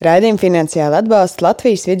Raidījumu finansiāli atbalsta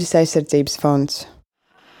Latvijas Vides aizsardzības fonds.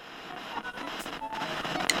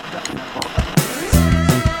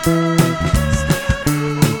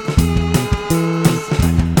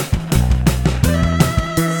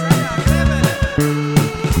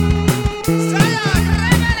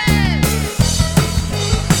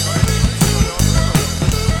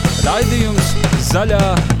 Raidījums Zaļā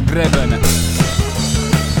grebene.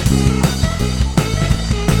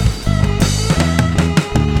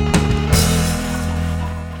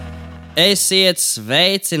 Esiet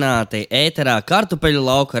sveicināti ēterā Kartupeļu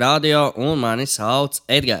lauka radio un mani sauc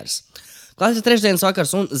Edgars. Klāsies trešdienas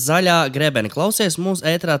vakars un Zaļā grebene. Klausies mūsu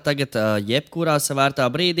ēterā tagad jebkurā savērtā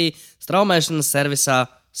brīdī straumēšanas servisā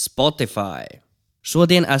Spotify.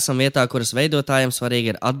 Šodien esam vietā, kuras veidotājiem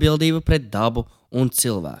svarīga ir atbildība pret dabu un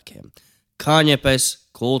cilvēkiem. Kāņepes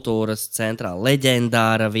kultūras centrā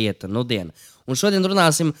leģendāra vieta nudien. Un šodien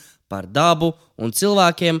runāsim par dabu un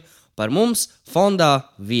cilvēkiem, par mums fondā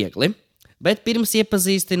Viegli. Bet pirms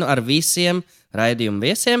iepazīstinu ar visiem raidījumu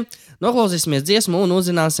viesiem, noklausīsimies dziesmu un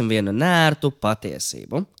uzzināsim vienu nērtu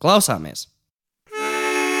patiesību. Klausāmies!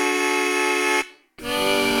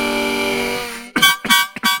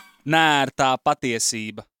 Nērtā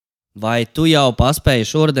patiesība. Vai tu jau paspēji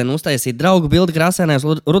šodien uztaisīt draugu bildi krāsainās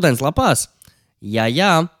rudens lapās? Ja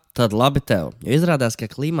jā, tad labi tev, jo izrādās, ka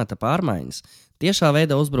klimata pārmaiņas tiešā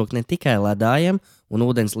veidā uzbruk ne tikai ledājiem un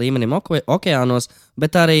ūdens līmenim okeānos,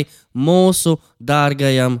 bet arī mūsu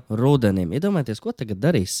dārgajam rudenim. Iedomājieties, ko tagad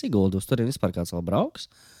darīs Sigulda, uz turien vispār kāds vēl brauks?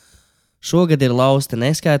 Šogad ir lausti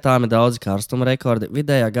neskaitāmi daudzi karstuma rekordi,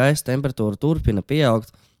 vidējā gaisa temperatūra turpina pieaugt,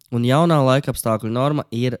 un jaunā laikapstākļu norma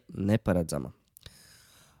ir neparedzama.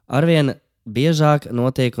 Arvien biežāk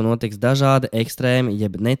notiek un notiks dažādi ekstrēmi,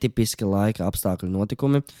 jeb netipiski laika apstākļu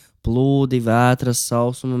notikumi, plūdi, vētras,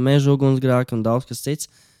 sausuma, meža ugunsgrēki un daudz kas cits,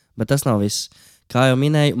 bet tas nav viss. Kā jau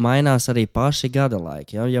minēju, mainās arī paši gada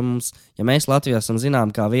laiki. Ja mēs Latvijā esam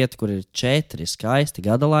zinām kā vieta, kur ir 4 skaisti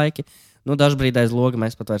gada laiki, dažbrīd aiz loga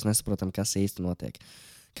mēs pat vairs nesaprotam, kas īsti notiek.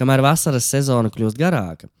 Kamēr vasaras sezona kļūst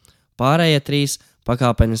garāka, pārējie 3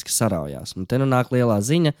 pakāpeniski saraujās. Un te nāk lielā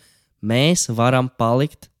ziņa, mēs varam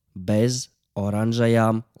palikt bez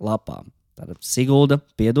oranžajām lapām. Tātad Sigulda,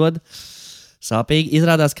 piedod, sāpīgi.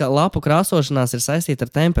 Izrādās, ka lapu krāsošanās ir saistīta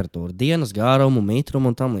ar temperatūru, dienas garumu,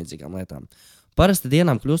 mitrumu un tam līdzīgām lietām. Parasti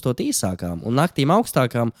dienām kļūstot īsākām un naktīm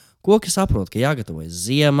augstākām, koki saprot, ka jāgatavojas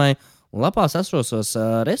ziemai, un lapās esošos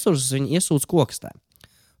resursus viņi iesūdz kokstē.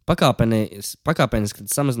 Pakāpeniski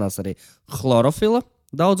samazinās arī chlorofila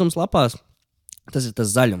daudzums lapās. Tas ir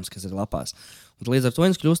tas zaļums, kas ir lapās. Un līdz ar to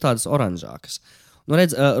viņas kļūst tādas oranžākas.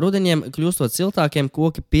 Rudeniem kļūstot siltākiem,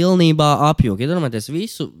 koki pilnībā apjūg. Iedomājieties,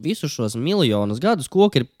 visu šos miljonus gadus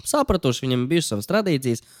koki ir sapratuši, viņiem ir bijušas savas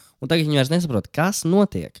tradīcijas, un tagad viņi vairs nesaprot, kas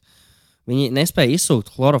notiek. Viņi nespēja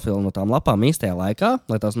izsūkt chlorofilu no tām lapām īstajā laikā,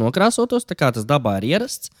 lai tās nokrāsotos, tā kā tas dabā ir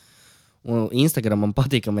ierasts, un Instagramam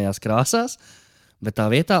patīkamajās krāsās, bet tā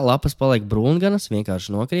vietā lapas paliek brūnganas,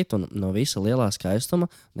 vienkārši nokrīt, un no visa lielā skaistuma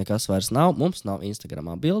nekas vairs nav. Mums nav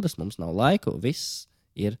Instagramā bildes, mums nav laiku, viss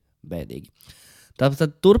ir bēdīgi.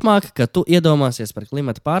 Tāpēc turpmāk, kad tu iedomāsies par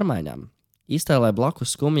klimata pārmaiņām, iztēlē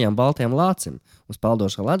blakus skumjām baltiem lācim uz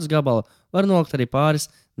peldošā ledus gabala var nolikt arī pāris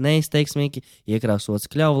neizteiksmīgi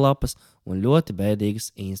iekrāsotas kļauju lapas un ļoti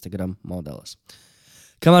bēdīgas Instagram modeles.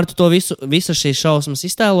 Kamēr tu to visu šīs šausmas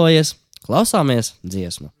iztēlojies, klausāmies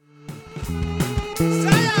dziesmu.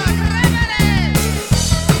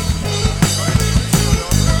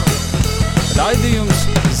 Raidījums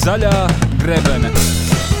Zaļā grebene.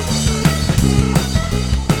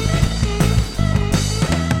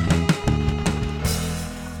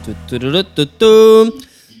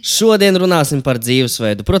 Šodien runāsim par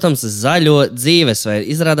dzīvesveidu. Protams, zaļo dzīvesveidu.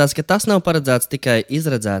 Izrādās, ka tas nav paredzēts tikai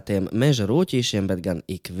izredzētiem meža rūķīšiem, bet gan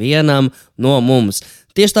ikvienam no mums.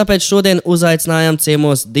 Tieši tāpēc šodien uzaicinājām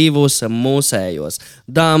ciemos 2 mūsējos.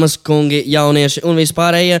 Dāmas, kungi, jaunieši un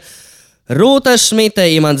vispārējie. Rūta Šmite,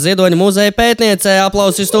 Imants Ziedoņa muzeja pētniece,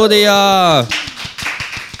 aplausi studijā!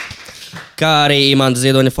 Kā arī Imants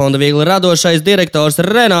Ziedoņa fonda Viegli radošais direktors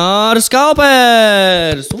Renārs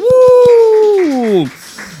Kaupers!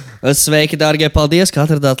 Sveiki, dārgie, paldies, ka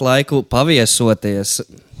atradāt laiku paviesoties.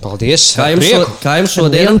 Paldies! Kā jums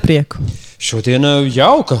šodien? Prieku. Šodien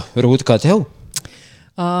jauka, Rūta, kā tev?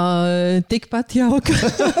 Tikpat jauka.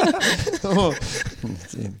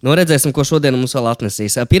 Redzēsim, ko šodien mums vēl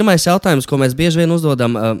atnesīs. Pirmais jautājums, ko mēs bieži vien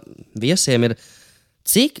uzdodam viesiem, ir,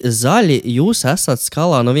 cik zaļi jūs esat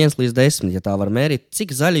skalā no 1 līdz 10, ja tā var mērīt?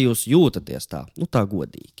 Cik zaļi jūs jūtaties tā? Tā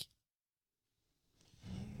godīgi.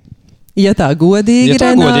 Ja tā godīgi,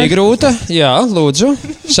 Rūta, jā, lūdzu,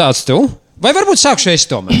 sāc tu. Vai varbūt sākšu es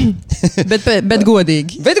tomēr? bet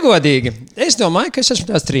godīgi. Bet godīgi. Es domāju, ka es esmu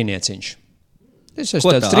tāds trīnieciņš. Es esmu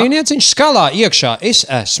Ko tāds tā? trīnieciņš. Skalā iekšā es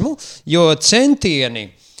esmu, jo centieni,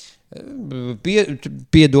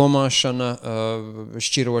 piedomāšana,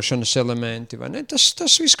 šķirošanas elementi, vai ne?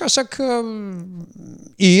 Tas viss, kā saka,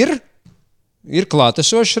 ir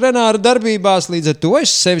klātesošs Renāra darbībās, līdz ar to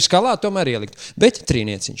es sevi skalā tomēr ieliktu. Bet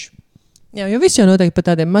trīnieciņš. Jā, jo viss jau noteikti pa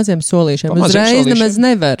tādiem maziem solīšiem. Pa maziem Uzreiz solīšiem. nemaz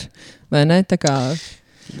nevar, vai ne? Tā kā...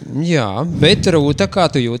 Jā, bet Rūta, kā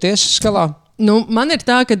tu jūties skalā? Nu, man ir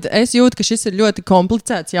tā, ka es jūtu, ka šis ir ļoti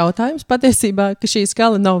komplicēts jautājums. Patiesībā, ka šī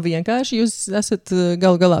skala nav vienkārši. Jūs esat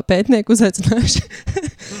galu galā pētnieki uzaicinājuši.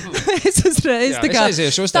 Es uzreiz Jā, es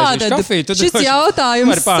aiziešu uztaisīšu tātad kafiju, tu šis droši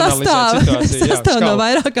jautājums vari paanalizēt situāciju, jā, sastāv no skalu.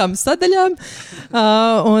 vairākām sadaļām.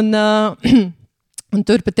 Un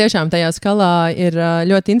tur patiešām tajā skalā ir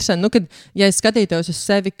ļoti interesanti, kad, ja es skatītos uz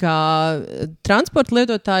sevi kā transporta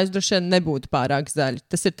lietotājs, droši vien nebūtu pārāk zaļi.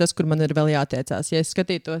 Tas ir tas, kur man ir vēl jātiecās. Ja es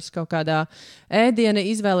skatītos kaut kādā ēdiena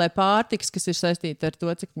izvēlē pārtikas, kas ir saistīta ar to,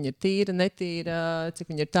 cik viņa ir tīra, netīra, cik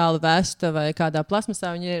viņa ir tālu vēsta vai kādā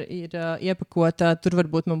plasmasā viņa ir iepakota, tur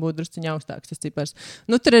varbūt man būtu drusciņā augstāks tas cipars.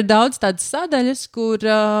 Nu, tur ir daudz tādas sadaļas, kur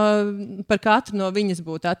par katru no viņas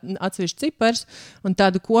būtu atsevišķi cipars, un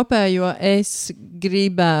tādu kopējo es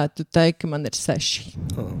gribētu teikt, ka man ir 6.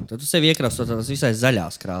 Tad tu sevi iekrāso tādās visai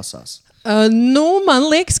zaļās krāsās. Man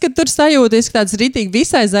liekas, ka tur sajūties, ka tāds ritīgi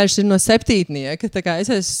visai zaļš ir no 7. Tā kā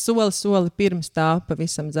es esmu soli pirms tā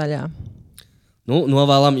pavisam zaļā. Nu,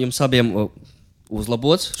 novēlam jums abiem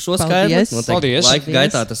uzlabot šo Paldies. skaidru. Paldies. Laika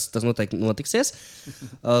gaitā tas noteikti notiksies.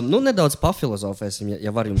 Nedaudz pafilozofēsim,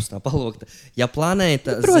 ja var jums tā palūgt. Ja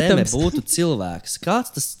planēta Zeme Protams. būtu cilvēks,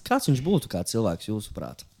 kāds viņš būtu kā cilvēks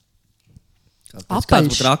jūsuprāt? Kāds Apaļš.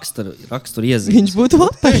 būtu rakstura iezīmes? Viņš būtu Viņš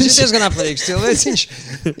ir apaļš. diezgan apvelīgs cilvēciņš.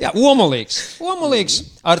 Jā, omulīgs.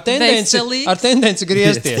 Ar tendenci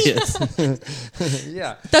griezties.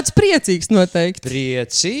 Jā. Tāds priecīgs noteikti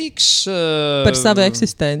Priecīgs. par savu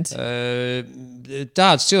eksistenci.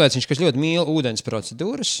 Tāds cilvēciņš, kas ļoti mīl ūdens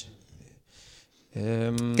procedūras.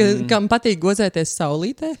 Kam patīk gozēties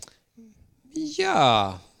saulītē?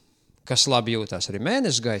 Jā, kas labi jūtās arī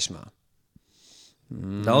mēnesis gaismā.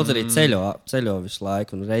 Daudz arī ceļo visu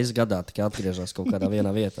laiku, un reizes gadā tikai atgriežas kaut kādā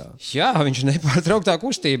vienā vietā. Jā, viņš nepārtrauktā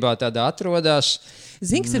kustībā tādā atrodas.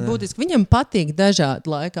 Zini, kas ir būtiski? Viņam patīk dažādi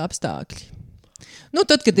laika apstākļi. Nu,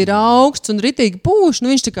 tad, kad ir augsts un ritīgi pūš,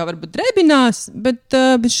 viņš tā kā varbūt drebinās, bet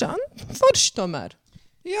forši tomēr.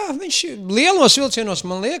 Jā, viņš lielos vilcienos,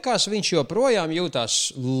 man liekas, viņš joprojām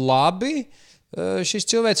jūtās labi. Šis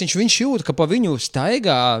cilvēciņš, viņš jūt, ka pa viņu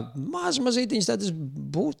staigā mazītiņas tādas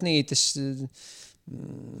būtnītes.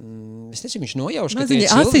 Es nezinu, viņš nojauš, ka Maziņi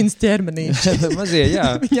asins ķermenī. Mazie, jā.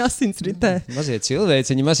 Viņa asins ritē. Mazie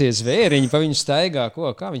cilvēciņi, mazie zvēriņi pa viņu staigā.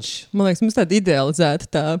 Kā viņš? Man liekas, mums tāda idealizēta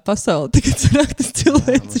tā pasaule, tagad sanāk tas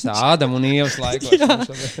cilvēks. Mums tā Ādama un Ievas laikos.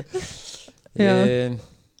 Jā.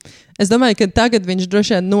 Es domāju, ka tagad viņš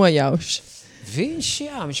droši vien nojauš. Viņš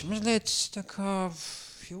mazliet tā kā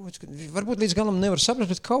jūt, varbūt līdz galam nevar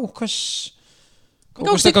saprast, bet kaut kas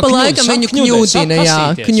Tik pa laikam viņu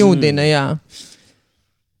kņūdina, jā.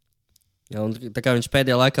 Jā, un tā kā viņš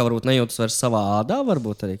pēdējā laikā varbūt nejūtas vairs savā ādā,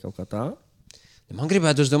 varbūt arī kaut kā tā. Man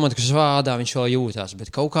gribētu domāt, ka savā ādā viņš vēl jūtās, bet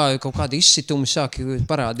kaut kādi izsitumi sāk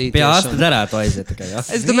parādīties. Pie ārsta derētu aiziet tikai, jā.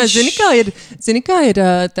 Es domāju, zini, kā ir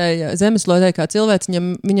tajā zemeslodē, kā cilvēks,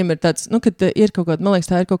 viņam ir tāds, kad ir kaut kāda, man liekas,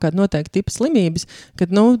 tā ir kaut kāda noteikta tipa slimības,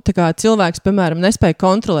 kad, tā kā cilvēks, piemēram, nespēja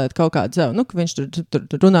kontrolēt kaut kādu zavu, ka viņš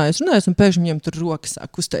tur runājas, un pēkšņi viņam tur rokas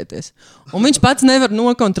sāk kustēties. Un viņš pats nevar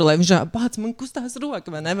nokontrolēt, viņš pats man kustās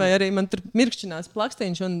roka, vai ne, vai arī man tur mirkšķinās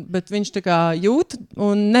plakstīņš, bet viņš tā kā jūt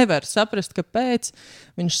un nevar saprast, kāpēc.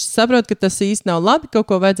 Viņš saprot, ka tas īsti nav labi, kaut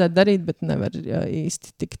ko vajadzētu darīt, bet nevar īsti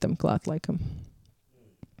tikt tam klāt laikam.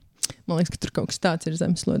 Man liekas, ka tur kaut kas tāds ir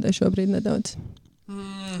zemeslodē šobrīd nedaudz.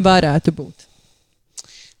 Varētu būt.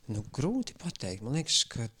 Grūti pateikt. Man liekas,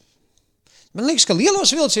 ka lielos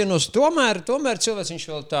vilcienos tomēr cilvēks viņš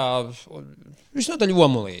vēl tā visnotaļ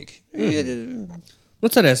omulīgi.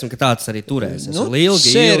 Cerēsim, ka tāds arī turēsies.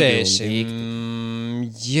 Cerēsim.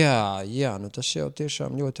 Jā, tas jau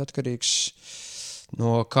tiešām ļoti atkarīgs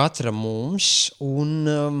no katra mums.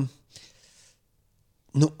 Un,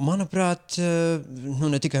 manuprāt,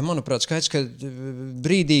 ne tikai manuprāt, skaidrs, ka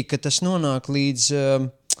brīdī, kad tas nonāk līdz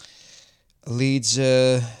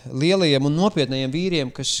lielajiem un nopietnējiem vīriem,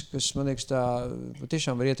 kas man liekas, tā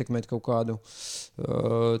tiešām var ietekmēt kaut kādu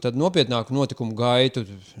tādu nopietnāku notikumu gaitu,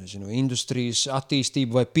 industrijas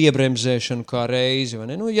attīstību vai piebremzēšanu kā reizi, vai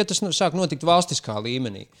ne? Ja tas sāk notikt valstiskā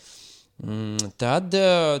līmenī, tad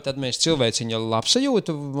mēs cilvēciņa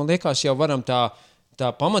labsajūtu, man liekas, jau varam tā tā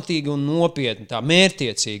pamatīgi un nopietni, tā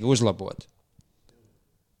mērķtiecīgi uzlabot.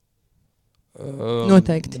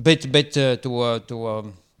 Noteikti. Bet to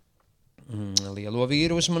lielo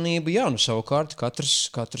vīru uzmanību, jā, savukārt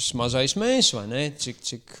katrs mazais mēs, vai ne,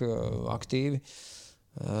 cik aktīvi.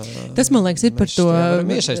 Tas, man liekas, ir par to.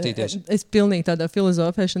 Es pilnīgi tādā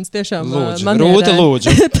filozofēšanas tiešām Rūta,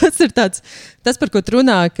 lūdzu. tas, par ko tu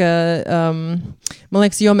runā, ka, man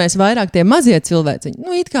liekas, jo mēs vairāk tie mazie cilvēciņi,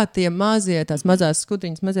 it kā tie mazie, tās mazās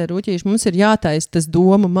skutiņas, mazie rūķīši, mums ir jātaisa tas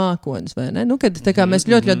domu mākonis, vai ne? Kad tā kā mēs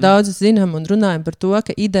ļoti daudz zinām un runājam par to,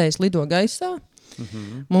 ka idejas lido gaisā,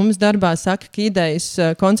 mums darbā saka, ka idejas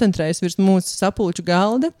koncentrējas virs mūsu sapulču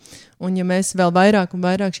galda, un ja mēs vēl vairāk un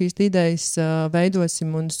vairāk šīs idejas veidosim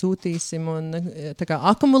un sūtīsim un tā kā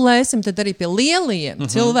akumulēsim, tad arī pie lielajiem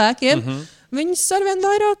cilvēkiem viņas arvien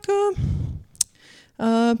vairāk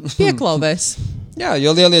pieklauvēs. Jā,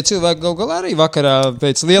 jo lielie cilvēki gal galā arī vakarā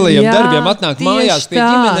pēc lielajiem darbiem atnāk mājās pie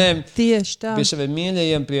ģimenēm, pie saviem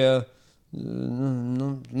mīļajiem, pie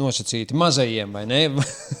nosacīti mazajiem, vai ne?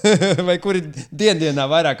 Vai kuri dienā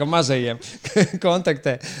vairāk ar mazajiem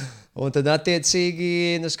kontaktē. Un tad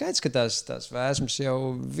attiecīgi, skaidrs, ka tās vēsmas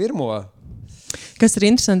jau virmo. Kas ir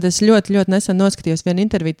interesanti, es ļoti, ļoti nesen noskatījos vienu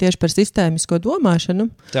interviju tieši par sistēmisko domāšanu.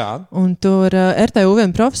 Tā. Un tur RTU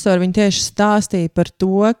profesori, viņi tieši stāstīja par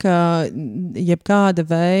to, ka jebkāda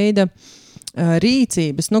veida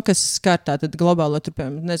rīcības, kas skar tātad globālo,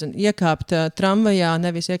 piemēram, iekāpt tramvajā,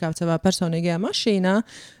 nevis iekāpt savā personīgajā mašīnā,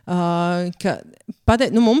 ka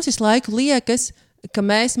mums visu laiku liekas, ka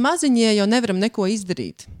mēs maziņie jau nevaram neko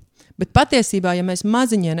izdarīt. Bet patiesībā, ja mēs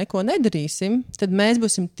maziņie neko nedarīsim, tad mēs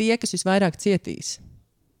būsim tie, kas visvairāk cietīs.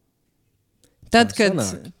 Tad, kad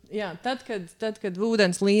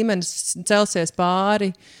ūdens līmenis celsies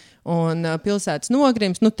pāri un pilsētas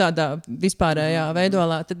nogrims, tādā vispārējā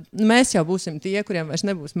veidolā, tad mēs jau būsim tie, kuriem vairs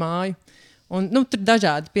nebūs māju. Un, tur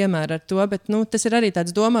dažādi piemēri ar to, bet tas ir arī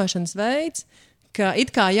tāds domāšanas veids, ka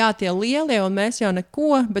it kā tie lielie un mēs jau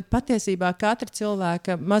neko, bet patiesībā katra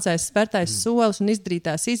cilvēka mazais spērtais solis un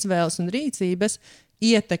izdarītās izvēles un rīcības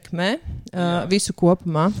ietekmē visu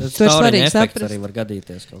kopumā. Tas tauriņa efekts arī var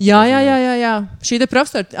gadīties. Jā. Šī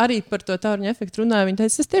profesora arī par to tauriņa efektu runāja. Viņa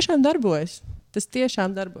teica, tas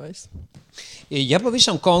tiešām darbojas. Ja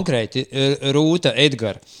pavisam konkrēti, Rūta,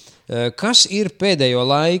 Edgar, kas ir pēdējo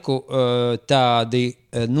laiku tādi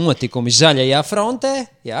notikumi zaļajā frontē?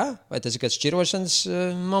 Jā? Vai tas ir kāds šķirošanas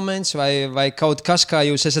moments, vai kaut kas, kā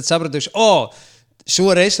jūs esat sapratuši, šo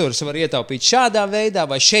resursu var ietaupīt šādā veidā,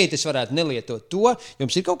 vai šeit es varētu nelietot to?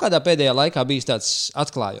 Jums ir kaut kādā pēdējā laikā bijis tāds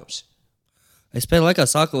atklājums? Es pēdējā laikā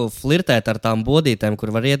sāku flirtēt ar tām bodītēm, kur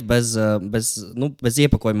var iet bez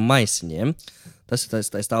iepakojuma maisiņiem. Tas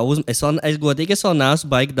es godīgi vēl neesmu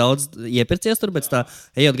baigi daudz iepircies tur, bet tā,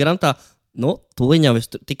 ejot garām tā, tūliņ jau es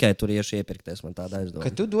tikai tur iešu iepirkties, man tāda aizdoma.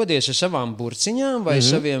 Kad tu dodies ar savām burciņām vai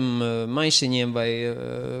saviem maisiņiem vai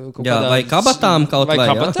vai kabatām kaut vai. Vai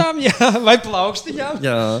kabatām, jā, vai plaukstiņām.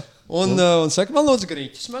 Jā. Un saka, man lūdzu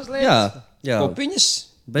grīķis mazliet. Jā. Kopiņas.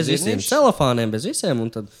 Bez visiem celofāniem, bez visiem,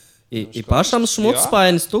 un tad ir pašam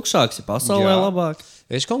smutspainis tukšāks, ir pasaulē labāk.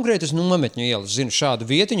 Es konkrēti uz Nometņu ielas zinu šādu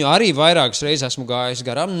vietiņu, arī vairākas reizes esmu gājis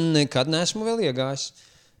garām, nekad neesmu vēl iegājis.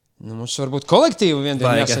 Mums varbūt kolektīvi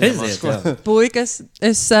viendienu jāsaņemās. Puikas,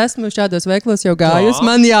 es esmu šādos veiklos jau gājusi,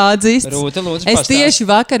 man jāatzīst. Rūta, lūdzu, es tieši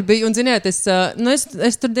vakar biju, un ziniet, es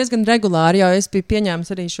tur diezgan regulāri, jo es biju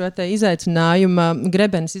pieņēmis arī šo te izaicinājumu,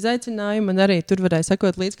 grebenes izaicinājumu, un arī tur varēja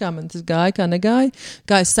sekot līdz, kā man tas gāja, kā negāja.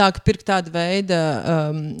 Kā es sāku pirkt tādu veidu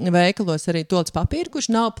veikalos arī tolts papīru,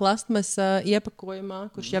 kurš nav plastmas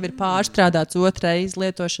iepakojumā, kurš jau ir pārstrādāts otrais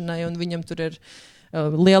lietošanai, un viņam tur ir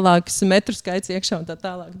lielāks metru skaits iekšā un tā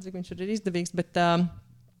tālāk, cik viņš ir izdevīgs, bet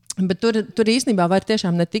tur īstenībā var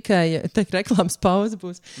tiešām ne tikai reklāmas pauze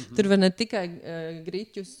būs, tur var ne tikai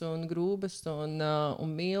griķus un grūbas un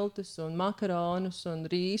miltus un makaronus un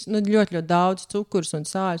rīsu, ļoti, ļoti daudz cukurs un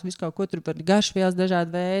sāļus, visu kaut ko tur var garšvielas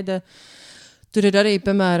dažāda veida. Tur ir arī,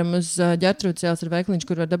 piemēram, uz Ģertrūdes ielas ir veikliņš,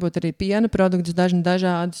 kur var dabūt arī piena produktus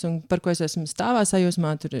dažādus, un par ko es esmu stāvā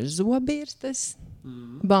sajūsmā, tur ir zobirstes,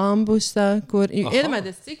 bambusa, kur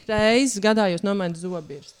iedomājieties, cik reizes gadā jūs nomainat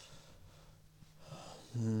zobirsti?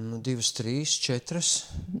 2, 3, 4.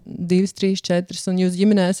 2, 3, 4, un jūs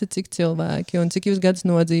ģimenē esat cik cilvēki, un cik jūs gadus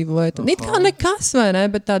nodzīvojat. It kā nekas, vai ne,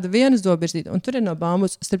 bet tāda viena zobirstīta, un tur ir no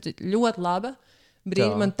bambusa, starp citu, ļoti laba.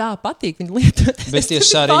 Brīdi, man tā patīk viņu lietot. Bet tie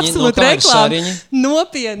sariņi, no kā ir sariņi?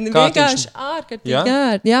 Nopietni, vienkārši ārkārtīgi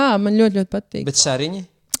ērti. Jā, man ļoti, ļoti patīk. Bet sariņi?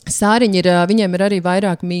 Sāriņi viņiem ir arī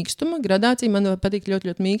vairāk mīkstuma gradācija. Man patīk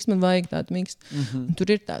ļoti, ļoti mīkst, man vajag tādu mīkstu.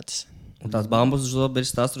 Tur ir tāds. Un tās bambus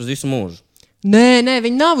zobis tās uz visu mūžu. Nē,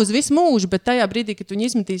 viņa nav uz visu mūžu, bet tajā brīdī, kad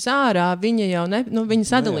viņi izmetīs ārā, viņa jau viņa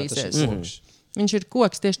sadalīsies. Viņš ir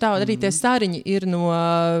koks, tieši tā, arī tie sariņi ir no,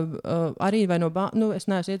 arī vai no, es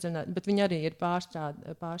neesmu iedzināts, bet viņi arī ir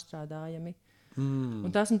pārstrādājami. Un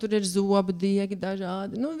tas, un tur ir zobu diegi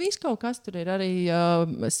dažādi. Viss kaut kas tur ir arī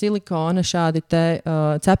silikona, šādi te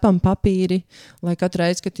cepam papīri, lai katru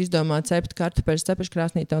reizi, kad izdomā cept kartupeļus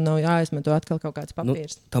cepeškrāsnī, tev nav jāizmeto atkal kaut kāds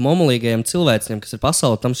papīrs. Tam omulīgajiem cilvēciem, kas ir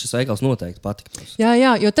pasaulē, tam šis veikals noteikti patiktos. Jā,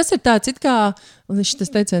 jo tas ir tāds it kā,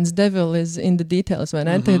 tas teiciens devil is in the details, vai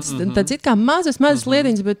ne? Tāds it kā mazas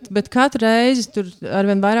lietiņas, bet katru reizi tur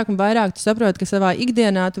arvien vairāk un vairāk tu saproti, ka savā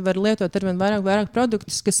ikdienā tu vari lietot arvien vairāk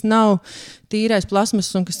produktus, kas nav tīrais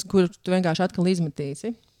plasmas un kur tu vienkārši atkal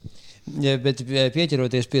izmetīsi. Ja, bet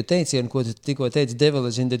pieķeroties pie teiciena, ko tu tikko teici, devil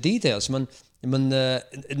is in the details, man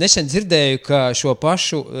nesen dzirdēju, ka šo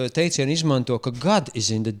pašu teicienu izmanto, ka God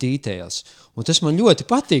is in the details. Un tas man ļoti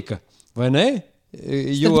patika, vai ne?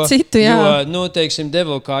 Jo, teiksim,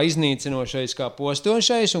 devil kā iznīcinošais, kā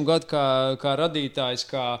postošais, un God kā radītājs,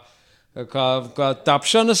 kā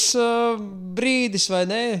tapšanas brīdis, vai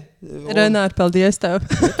ne? Renāri, paldies tev.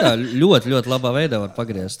 Tā ļoti labā veidā var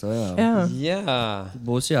pagriezt to, Jā.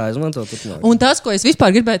 Būs jāizmanto turpmāk. Un tas, ko es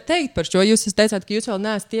vispār gribēju teikt par šo, jūs teicāt, ka jūs vēl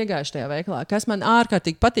neesat iegājuši tajā veikalā, kas man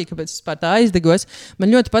ārkārtīgi patīk, kāpēc es vispār tā aizdegos,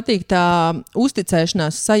 man ļoti patīk tā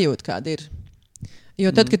uzticēšanās sajūta, kāda ir. Jo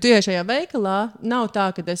tad, kad tu ej šajā veikalā, nav tā,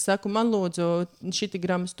 ka es saku, man lūdzu, šiti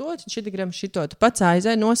gramas to, šiti gramas šito. Tu pats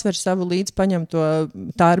aizēj, nosver savu līdzi, paņem to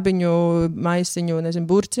tārbiņu, maisiņu,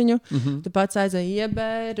 burciņu. Tu pats aizēj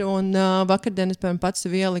iebēri, un vakardien es pats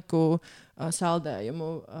ieliku saldējumu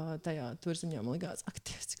tajā turziņā. Man likās,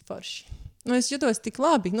 cik forši. Es jutos tik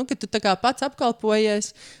labi, ka tu tā kā pats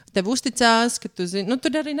apkalpojies, tev uzticās, ka tu zini,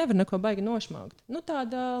 tur arī nevar neko baigi nošmaukt.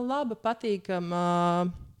 Tāda laba, patīkama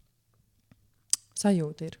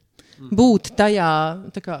sajūta ir. Būt tajā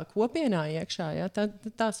kā, kopienā iekšā, ja?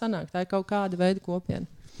 Tā sanāk, tā ir kaut kāda veida kopiena.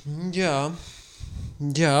 Jā,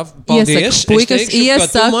 paldies.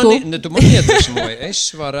 Iesaku. Tu mani iedvesmoji. Es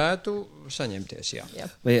varētu saņemties, jā.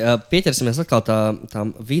 Vai pieķersimies atkal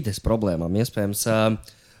tām vides problēmām, iespējams.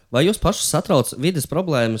 Vai jūs pašus satrauc vides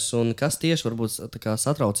problēmas, un kas tieši varbūt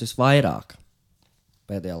satrauc visvairāk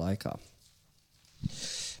pēdējā laikā?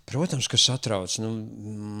 Protams, ka satrauc.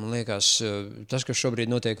 Man liekas, tas, kas šobrīd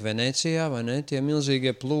notiek Venecijā, vai ne, tie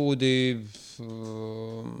milzīgie plūdi,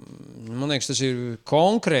 man liekas, tas ir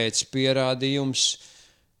konkrēts pierādījums,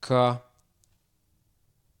 ka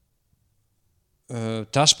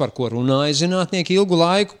tas, par ko runāja zinātnieki ilgu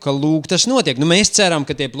laiku, ka lūk, tas notiek. Mēs ceram,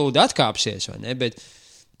 ka tie plūdi atkāpsies, vai ne,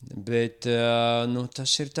 bet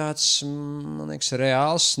tas ir tāds, man liekas,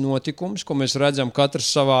 reāls notikums, ko mēs redzam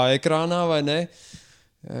katrs savā ekrānā, vai ne,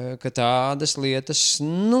 ka tādas lietas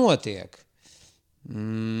notiek,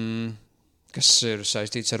 kas ir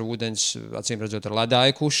saistīts ar ūdens, acīm redzot, ar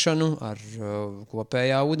ledāju kušanu, ar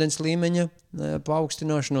kopējā ūdens līmeņa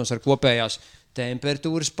paaugstināšanos, ar kopējās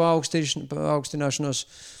temperatūras paaugstināšanos.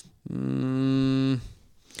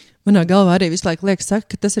 Manā galvā arī visu laiku liekas,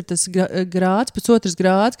 ka tas ir tas grāds, pusotrs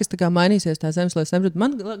grāds, kas tā kā mainīsies tā zemes, lai saprotu.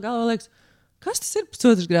 Man galvā liekas, kas tas ir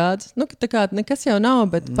pusotrs grāds? Tā kā nekas jau nav,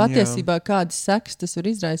 bet patiesībā kādas sekas tas var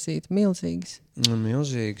izraisīt milzīgas.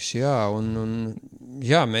 Milzīgas, jā.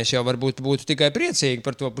 Jā, mēs jau varbūt būtu tikai priecīgi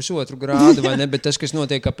par to pusotru grādu, vai ne? Bet tas, kas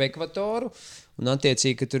notiek ap ekvatoru, un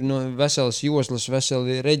attiecīgi, ka tur veselas joslas,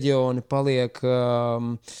 veseli reģioni paliek,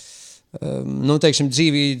 teiksim,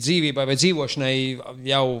 dzīvībai vai dzīvošanai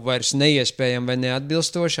jau vairs neiespējami vai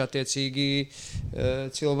neatbilstoši, attiecīgi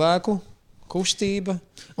cilvēku kustība.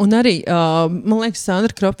 Un arī, man liekas,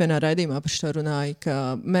 Sandra Kropa vienā raidījumā par šo runāja, ka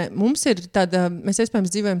mums ir tāda, mēs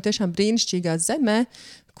iespējams dzīvojam tiešām brīnišķīgā zemē,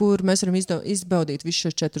 kur mēs varam izbaudīt visus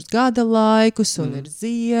šos 4 gada laikus, un ir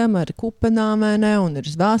ziema ar kupenām, un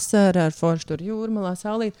ir vasara ar foršu tur jūrmalā,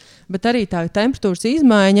 saulīt, bet arī tā temperatūras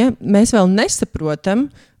izmaiņa, mēs vēl nesaprotam,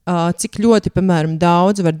 cik ļoti, piemēram,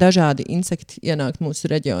 daudz var dažādi insekti ienākt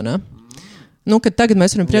mūsu reģionā. Kad tagad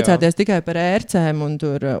mēs varam priecāties tikai par ērcēm un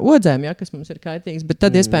odzēm, kas mums ir kaitīgas, bet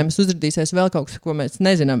tad iespējams uzrādīsies vēl kaut kas, ko mēs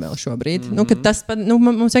nezinām vēl šobrīd.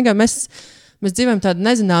 Mums vienkārši mēs dzīvojam tādā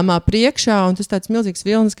nezināmā priekšā, un tas tāds milzīgs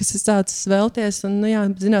vilnis, kas ir sācis svelties, un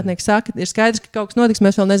zinātnieki saka, ir skaidrs, ka kaut kas notiks,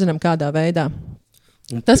 mēs vēl nezinām kādā veidā.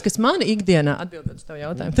 Tas, kas man ikdienā, atbildot uz tavu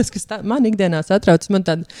jautājumu, tas, kas man ikdienā satrauc, man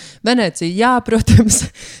tāda Venecija, jā, protams,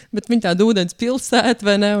 bet viņa tāda ūdens pilsēta,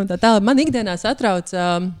 vai ne, un tā tālāk. Man ikdienā satrauc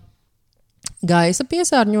gaisa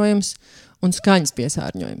piesārņojums un skaņas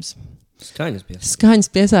piesārņojums.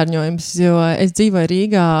 Skaņas piesārņojums, jo es dzīvoju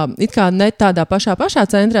Rīgā, it kā ne tādā pašā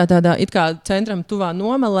centrā, tādā it kā centram tuvā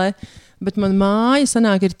Nomalē, bet man māja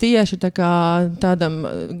sanāk ir tieši tādam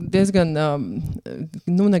diezgan,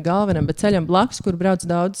 ne galvenam, bet ceļam blakus, kur brauc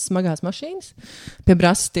daudz smagās mašīnas pie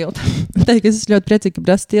Brasas tilta. Es ļoti priecīgi, ka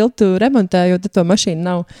Brasas tiltu remontē, jo tad to mašīnu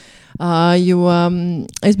nav. Jo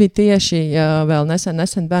es biju tieši vēl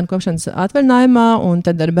nesen bērnu kopšanas atvaļinājumā, un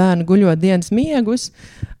tad ar bērnu guļot dienas miegus,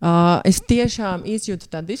 es tiešām izjūtu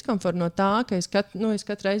tādu diskomfortu no tā, ka es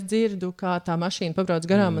katru reizi dzirdu, kā tā mašīna pabrauc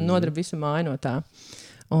garām un nodarb visu māju no tā.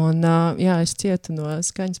 Un es cietu no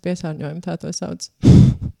skaņas piesārņojuma, tā to sauc.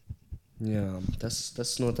 Jā,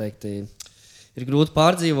 tas noteikti ir grūti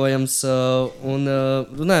pārdzīvojams, un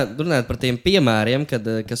runājot par tiem piemēriem,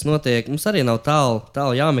 kas notiek, mums arī nav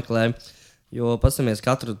tālu jāmeklē, jo pasamies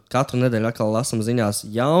katru nedēļu atkal lasam ziņās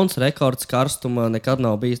jauns rekords karstuma, nekad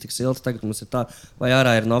nav bijis tik silts, tagad mums ir tā, vai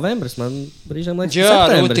ārā ir novembris, man brīžiem liekas,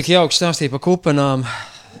 septembris. Tik jauki stāstīja par kupenām.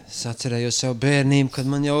 Es atcerējos savu bērnību, kad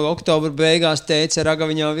man jau oktobra beigās teica,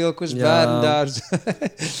 ragaviņā vilku uz bērnu dārzu.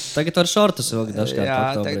 Tagad var šortus vilkt dažkārt. Jā,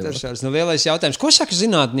 tagad var šortus. Lielais jautājums, ko saka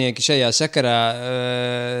zinātnieki šajā sakarā?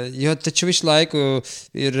 Jo taču visu laiku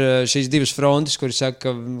ir šīs divas frontes, kuri saka,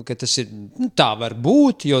 ka tas ir, tā var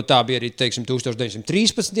būt, jo tā bija arī, teiksim,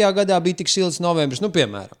 1913. gadā bija tik silts novembris,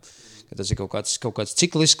 piemēram. Ka tas ir kaut kāds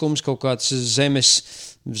cikliskums, kaut kāds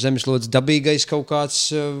zemeslodes dabīgais kaut kāds...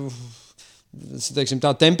 teiksim,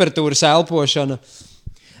 tā temperatūras elpošana.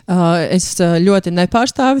 Es ļoti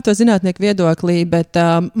nepārstāvu to zinātnieku viedoklī, bet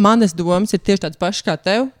manas domas ir tieši tādas pašas kā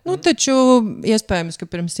tev. Taču iespējams, ka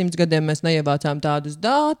pirms 100 gadiem mēs neievācām tādus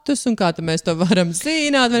datus, un kā mēs to varam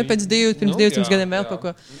zināt, vai pirms 200 gadiem vēl kaut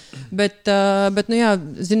ko. Bet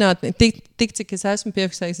tik cik es esmu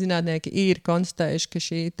piefiksējis, zinātnieki ir konstatējuši, ka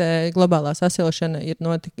šī globālā sasilšana ir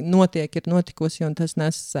notikusi, un tas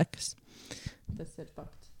nes sekas. Tas ir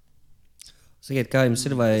fakts. Sakiet, kā jums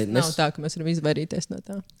ir, vai... Nav tā, ka mēs varam izvairīties no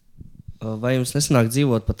tā. Vai jums nesanāk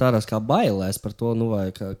dzīvot pat tādās kā bailēs par to,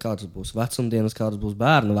 vai kādas būs vecumdienas, kādas būs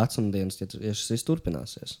bērnu vecumdienas, ja šis viss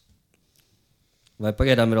turpināsies? Vai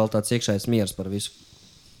pagaidām ir vēl tāds iekšējs miers par visu?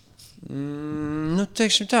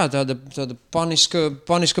 Teiksim tāda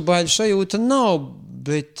paniska baiļu sajūta nav,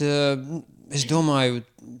 bet es domāju,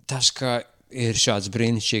 tas, ka ir šāds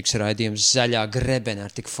brīnišķīgs raidījums Zaļā grebena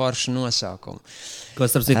ar tik foršu nosaukumu. Ko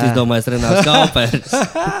starp citu izdomājis Renāts Kaupērs?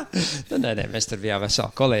 Nē, mēs tur bijām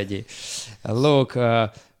veseli kolēģi. Lūk,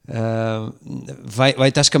 vai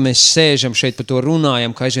tas, ka mēs sēžam šeit par to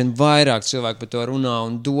runājam, ka aizvien vairāk cilvēku par to runā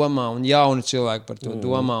un domā, un jauni cilvēki par to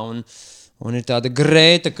domā, un ir tāda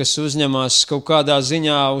Grēta, kas uzņemās kaut kādā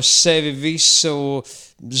ziņā uz sevi visu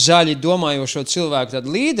zaļi domājošo cilvēku, tādu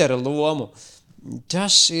līdera lomu.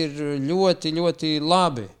 Tas ir ļoti, ļoti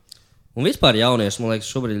labi. Un vispār jaunieši, man liekas,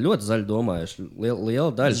 šobrīd ir ļoti zaļi domājoši. Liela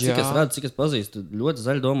daļa, cik es redzu, cik es pazīstu, ļoti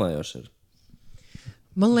zaļi domājoši ir.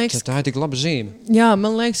 Man liekas, tā ir tik laba zīme. Jā,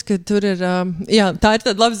 man liekas, ka tur ir. Tā ir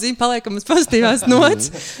tāda laba zīme, paliekam uz pozitīvās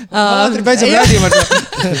nots. Ātri beidzam rādījumu ar to.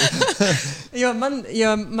 jo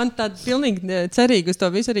man tāda pilnīgi cerīga uz to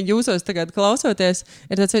visu arī jūsos tagad klausoties.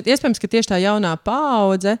 Ir tāds, iespējams, ka tieši tā jaunā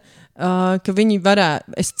paudze, ka viņi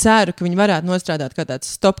varētu, es ceru, ka viņi varētu nostrādāt kā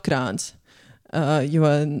tāds stopkrāns. Jo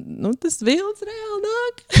tas vilns reāli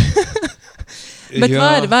nāk. Bet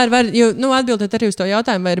var, jo atbildot arī uz to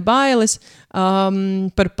jautājumu, vai ir bailes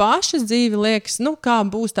par pašas dzīvi, liekas, kā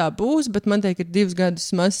būs, tā būs, bet man tiek ir 2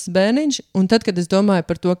 gadus mazs bērniņš, un tad, kad es domāju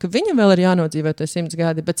par to, ka viņam vēl ir jānodzīvē to 100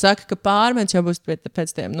 gadi, bet saka, ka pārmērs jau būs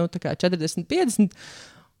pēc tiem, 40, 50,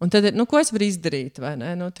 un tad, ko es varu izdarīt, vai ne?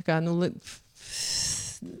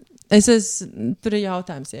 Tur ir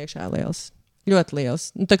jautājums iekšā liels. Ļoti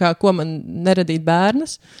liels. Ko man neradīt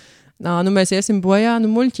bērnus? Mēs iesim bojā,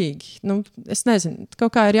 muļķīgi. Es nezinu,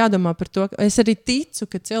 kaut kā ir jādomā par to. Es arī ticu,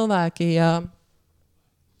 ka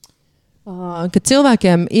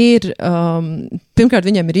cilvēkiem ir, pirmkārt,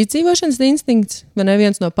 viņiem ir izdzīvošanas instinkts, vai ne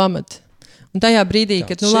viens no pamata. Un tajā brīdī,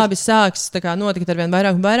 kad labi sāks notikt ar vien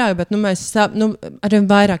vairāk un vairāk, bet mēs arvien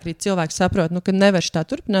vairāk arī cilvēki saprot, ka nevar tā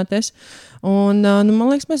turpināties. Un, man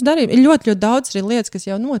liekas, mēs darījām. Ir ļoti, ļoti daudz arī lietas, kas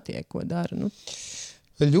jau notiek, ko dara.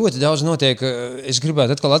 Ļoti daudz notiek. Es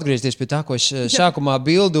gribētu atkal atgriezties pie tā, ko es sākumā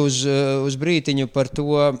bildu uz brītiņu par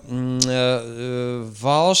to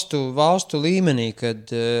valstu līmenī, kad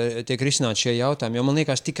tiek risināti šie jautājumi. Jo man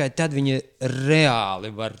liekas, tikai tad viņi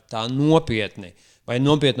reāli var tā nopietni vai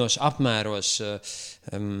nopietnos apmēros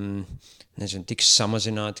tiks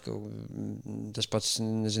samazināti tas pats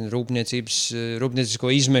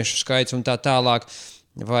rūpniecisko izmešu skaits un tā tālāk.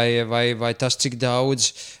 Vai tas, cik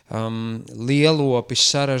daudz lielopi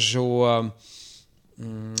saražo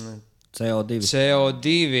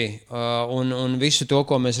CO2. Un visu to,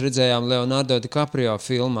 ko mēs redzējām Leonardo DiCaprio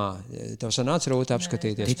filmā. Tev sanāca rūta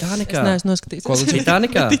apskatīties? Titanikā. Es neesmu noskatījies.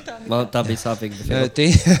 Titānikā? Man tā bija sāpīga.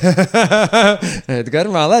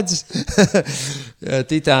 Garmā ledus.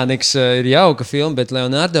 Titaniks ir jauka filma, bet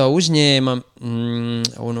Leonardo uzņēma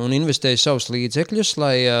un investēja savus līdzekļus,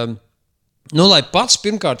 lai pats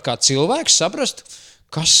pirmkārt kā cilvēks saprastu,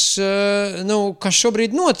 kas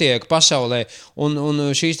šobrīd notiek pasaulē.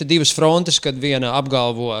 Un šīs divas frontes, kad viena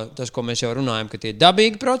apgalvo tas, ko mēs jau runājam, ka tie ir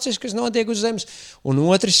dabīgi procesi, kas notiek uz zemes, un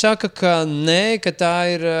otri saka, ka nē, ka tā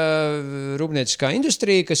ir rūpnieciskā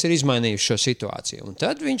industrija, kas ir izmainījusi šo situāciju. Un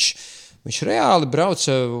tad viņš reāli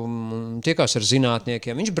brauca, tiekās ar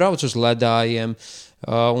zinātniekiem, viņš brauca uz ledājiem,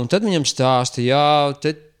 un tad viņam stāsta,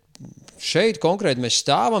 šeit konkrēti mēs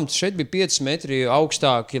stāvam, šeit bija 5 metri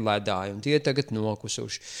augstāki ledāji, un tie tagad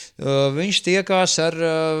nokusuši. Viņš tiekās ar,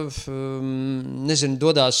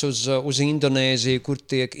 dodās uz Indonēziju, kur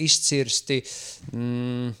tiek izcirsti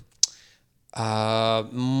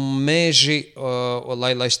meži,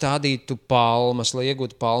 lai stādītu palmas, lai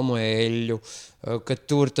iegūtu palmu eļļu, ka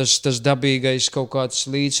tur tas dabīgais kaut kāds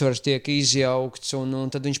līdzsvars tiek izjaukts, un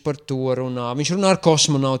tad viņš par to runā. Viņš runā ar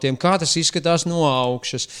kosmonautiem, kā tas izskatās no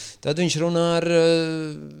augšas. Tad viņš runā ar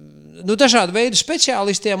dažādu veidu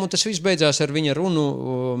speciālistiem, un tas viss beidzās ar viņa runu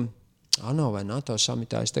ANO vai NATO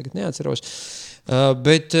samitā, es tagad neatceros.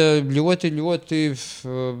 Bet ļoti, ļoti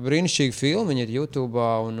brīnišķīga filma, viņa ir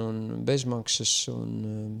YouTube'ā un bezmaksas,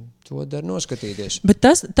 un to dar noskatīties. Bet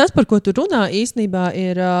tas, par ko tu runā, īstenībā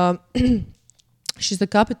ir šis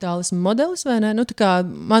kapitālisma modelis, vai ne?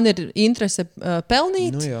 Man ir interese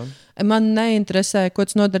pelnīt, man neinteresē, ko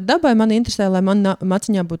tas nodara dabai, man interesē, lai man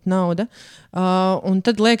maciņā būtu nauda. Un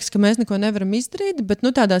tad liekas, ka mēs neko nevaram izdarīt, bet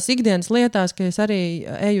tādās ikdienas lietās, ka es arī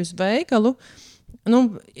eju uz veikalu,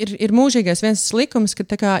 ir mūžīgais viens likums,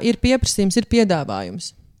 ka ir pieprasījums, ir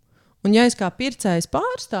piedāvājums. Un ja es kā pircējs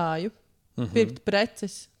pārstāju pirkt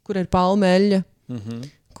preces, kur ir palmeļa,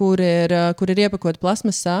 kur ir iepakot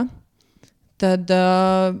plasmasā, tad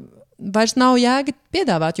vairs nav jēga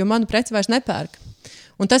piedāvāt, jo manu preci vairs nepērk.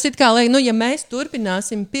 Un tas ir kā, ja mēs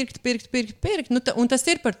turpināsim pirkt, un tas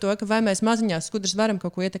ir par to, ka vai mēs maziņās skudras varam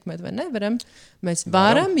kaut ko ietekmēt vai nevaram, mēs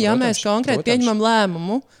varam, ja mēs konkrēti pieņemam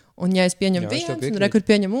lēmumu. Un ja es pieņemu viens, un rekur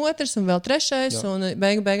pieņem otrs, un vēl trešais, un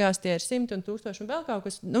beigās tie ir 100 un 1000 un vēl kaut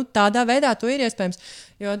kas, tādā veidā to ir iespējams.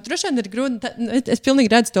 Jo droši vien ir grūti, es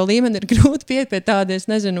pilnīgi redzu to līmeni, ir grūti pieiet pie tādas,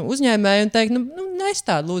 uzņēmēju un teikt,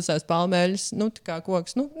 nestād lūdzu tās palmeļas, tā kā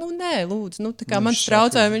koks, nē, lūdzu, tā kā man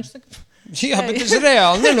traucēja, viņš saka... Jā, bet es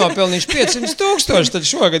reāli nenopelnīšu 500,000, tad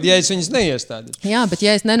šogad, ja es viņas neiestādīšu. Jā, bet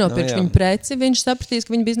ja es nenopirkšu viņu preci, viņš sapratīs,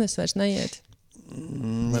 ka viņa biznesa vairs neiet.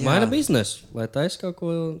 Vai maina biznesu, vai taisa kaut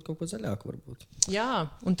ko zaļāku varbūt. Jā,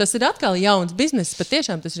 un tas ir atkal jauns bizness,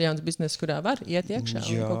 patiešām tas ir jauns bizness, kurā var iet iekšā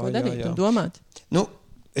un kaut ko darīt un domāt.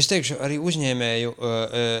 Es teikšu, arī uzņēmēju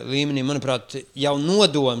līmenī, manuprāt, jau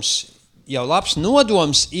labs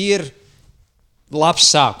nodoms ir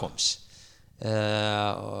labs sākums.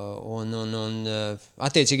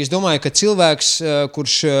 Attiecīgi, es domāju, ka cilvēks,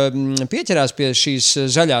 kurš pieķerās pie šīs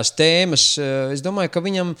zaļās tēmas, es domāju, ka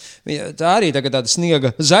viņam tā arī tāda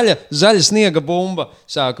zaļa sniega bumba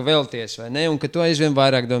sāka velties, vai ne? Un ka tu aizvien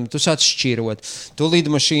vairāk domā, tu sāc šķirot. Tu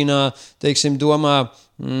lidmašīnā, teiksim, domā,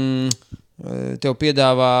 tev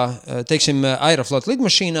piedāvā, teiksim, Aeroflot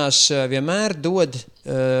lidmašīnās vienmēr dod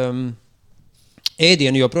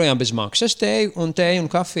ēdienu joprojām bez maksas, tēju un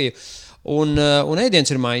kafiju. Un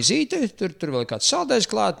ēdiens ir maizīte, tur vēl ir kāds saldējs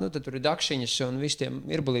klāt, tad tur ir dakšiņas un visi tiem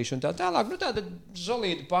irbulīši un tā tālāk. Tāda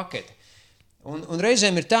solīda pakete. Un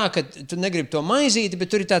reizēm ir tā, ka tu negribi to maizīti,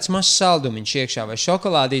 bet tur ir tāds mazs saldumiņš iekšā vai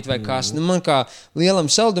šokolādīt vai kas. Man kā lielam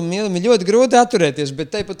saldumiem ir ļoti grūti atturēties,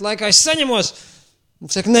 bet tāpat laikā es saņemos.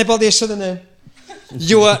 Saku, nē, paldies, šodien.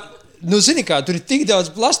 Jo, zini kā, tur ir tik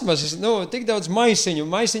daudz plastmasas, tik daudz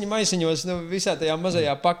maisiņos, visā tajā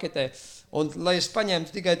mazajā paketē. Un, lai es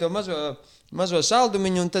paņemtu tikai to mazo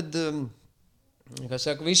saldumiņu, un tad,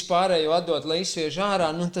 visu pārējo atdot, lai izsviež ārā,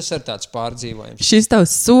 tas ir tāds pārdzīvojums. Šis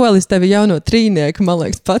tavs solis tevi jau no trīnieka, man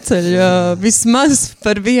liekas, paceļ vismaz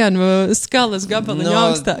par vienu skalas gabaliņu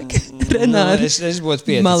augstāk. Es būtu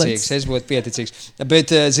pieticīgs.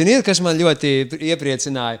 Bet, ziniet, kas man ļoti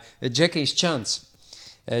iepriecināja? Džekijs Čants.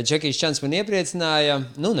 Džekijs Čants man iepriecināja,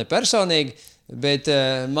 ne personīgi, bet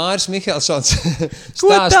Māris Mihelsons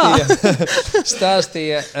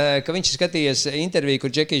stāstīja, ka viņš skatījies interviju,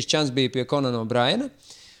 kur Džekijs Čants bija pie Conan O'Briena.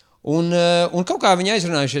 Un kaut kā viņi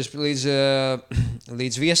aizrunājušies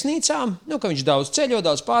līdz viesnīcām, ka viņš daudz ceļo,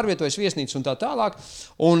 daudz pārvietojas viesnīcas un tā tālāk.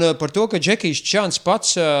 Un par to, ka Džekijs Čants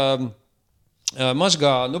pats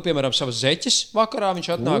mazgā, piemēram, savas zeķes vakarā. Viņš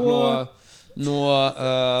atnāk no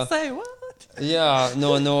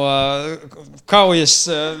kaujas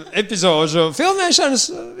epizožu filmēšanas,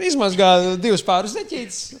 izmazgā 2 pāris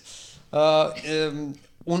zeķītes.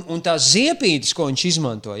 Un tās ziepītes, ko viņš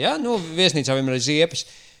izmanto, viesnīcā vienmēr ir ziepes,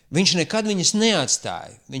 viņš nekad viņas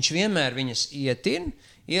neatstāja. Viņš vienmēr viņas ietin,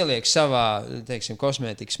 ieliek savā, teiksim,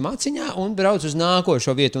 kosmētikas maciņā un brauc uz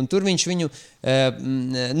nākošo vietu. Un tur viņš viņu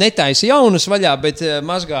netaisa jaunas vaļā, bet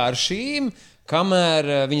mazgā ar šīm,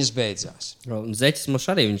 kamēr viņas beidzās. Zeķis mums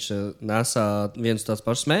arī viņš nesā viens tās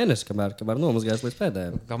pašas mēnesis, kamēr nomazgājās līdz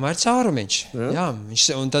pēdējiem. Kamēr caurumiņš. Jā, viņš,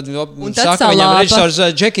 un tad saka viņam režisors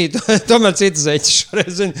Džekī, tomēr citas zeķis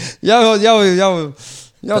šoreiz.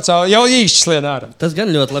 Jau īšķis lien ārā. Tas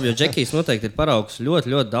gan ļoti labi, jo Džekijs noteikti ir paraugs ļoti,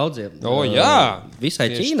 ļoti daudziem. Visai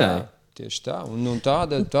Ķīnai. Tieši tā. Un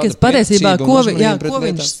tāda kas patiesībā, ko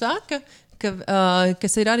viņš saka,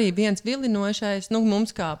 kas ir arī viens vilinošais,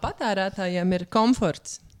 mums kā patērētājiem ir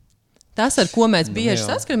komforts. Tas, ar ko mēs bieži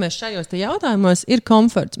saskaramies šajos jautājumos, ir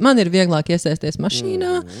komforts. Man ir vieglāk iesaisties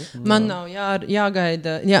mašīnā, man nav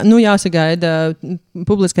jāgaida, jāsagaida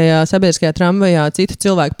publiskajā sabiedriskajā tramvajā citu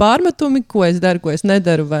cilvēku pārmetumi, ko es daru, ko es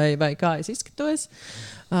nedaru, vai kā es izskatos.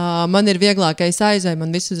 Man ir vieglāk, ka es aizēju,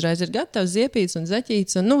 man viss uzreiz ir gatavs, ziepīts un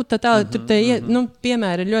zeķīts. Un, tur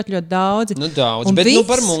piemēri ir ļoti, ļoti daudzi. Daudz, bet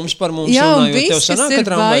par mums runājot, tev sanāk, ka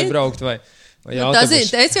tramvaju braukt vai... Es jau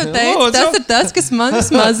teicu, tas ir tas, kas man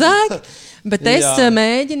mazāk, bet es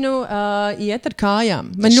mēģinu iet ar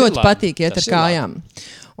kājām. Man ļoti patīk iet ar kājām.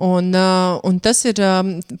 Un tas ir,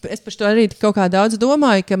 es par to arī kaut kā daudz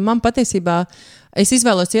domāju, ka man patiesībā, es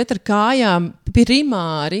izvēlos iet ar kājām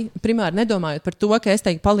primāri nedomājot par to, ka es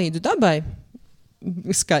teiktu palīdzu dabai,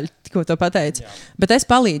 skaļi, ko to pateicu, bet es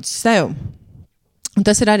palīdzu sev. Un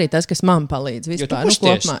tas ir arī tas, kas man palīdz vispār.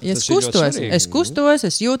 Kopumā. Ja es kustos,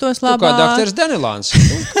 es jūtos labāk. Tu kā doktors Danilāns.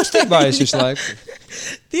 Kustībā es visu laiku.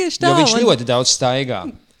 Tieši tā. Jo viņš ļoti daudz staigā.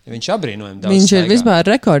 Viņš abrīnojami daudz viņš staigā. Ir vispār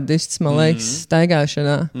rekordists, man liekas,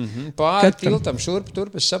 staigāšanā. Pāri tiltam šurp,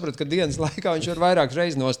 es sapratu, ka dienas laikā viņš var vairāk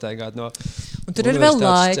reiz nostaigāt no un tur ir vēl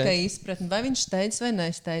laika izpratne, vai viņš steidz vai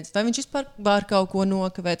nesteidz, vai viņš vispār var kaut ko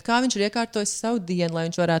nokavēt, kā viņš ir iekārtojis savu dienu, lai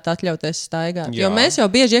viņš varētu atļauties staigāt. Jo mēs jau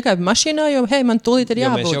bieži iekāpjam mašīnā, jo, man tūlīt ir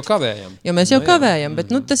jābūt. Jo mēs jau kavējam. Bet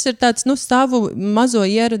tas ir tāds, savu mazo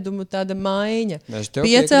ieradumu tāda maiņa.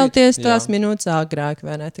 Piecelties tās minūtes agrāk,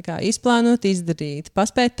 vai ne? Tā kā izplānot, izdarīt,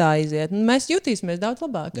 paspēt tā iziet. Mēs jutīsimies daudz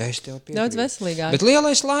labāk. Daudz veselīgāk. Bet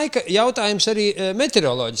lielais laika jautājums arī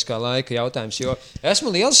meteoroloģiskā laika jautājums, jo esmu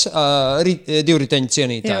liels divriteņu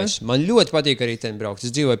cienītājs. Jā. Man ļoti patīk ar riteni braukt.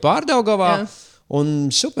 Es dzīvoju Pārdaugavā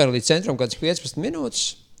un super līdz centram kāds 15 minūtes,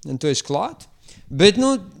 un tu esi klāt. Bet,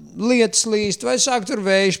 lietas līst, vai sāk tur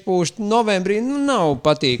vējš pūst. Novembrī nav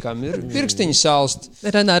patīkami. Ir pirkstiņi salst.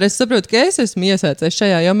 Renār, es saprotu, ka es esmu iesācies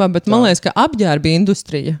šajā jomā, bet man liekas, ka apģērba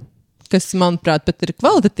industrija, kas, manuprāt, pat ir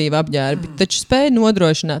kvalitatīva apģērba, taču spēja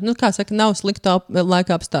nodrošināt, kā saka, nav sliktu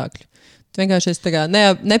laika apstākļu. Tu vienkārši esi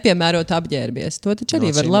nepiemērot apģērbies. To taču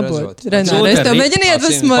arī var labot. Renār, es tev mēģinu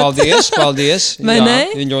iedvesmot. Paldies. Vai ne?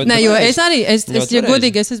 Nē, jo ja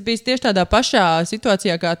godīgi, es esmu bijis tieši tādā pašā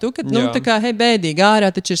situācijā kā tu, kad, tā kā, bēdīgi, ārā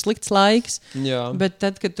taču ir slikts laiks. Jā. Bet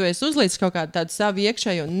tad, kad tu esi uzlīdz kaut kādu tādu savu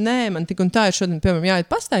iekšēju, man tik un tā ir šodien, piemēram, jāiet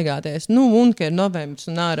pastaigāties, un ka ir novembris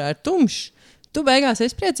un ārā ir tumšs. Tu beigās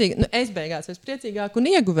esi priecīga. Es beigās esmu priecīgāk un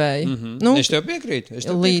ieguvēju. Es tev piekrītu.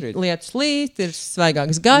 Lietus līst, ir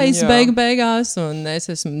svaigāks gaiss beigās, un es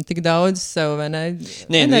esmu tik daudz sev, vai ne?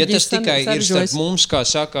 Nē, ja tas tikai ir starp mums, kā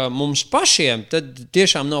saka, mums pašiem, tad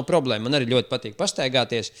tiešām nav problēma. Man arī ļoti patīk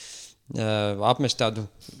pastaigāties, apmest tādu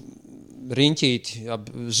riņķīti ap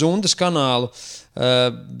Zundas kanālu,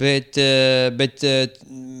 bet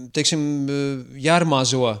teiksim,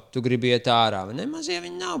 Jarmazo tu gribi iet ārā. Mazie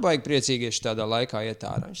viņi nav baigi priecīgieši tādā laikā iet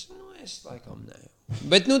ārā. Viņš es laikam ne.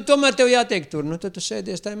 Bet tomēr tev jātiek tur, tad tu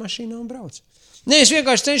sēdies tajā mašīnā un brauc. Nē, es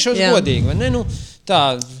vienkārši cenšos godīgi, vai ne? Tā,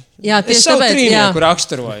 es savu trīnieku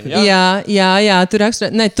raksturoju. Jā, tu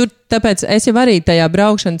raksturoji. Nē, tur tāpēc es jau arī tajā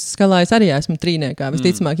braukšanas skalā es arī esmu trīniekā.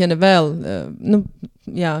 Visticamāk, ja ne vēl,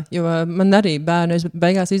 jo man arī bērnu, es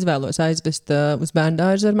beigās izvēlos aizvest uz bērnu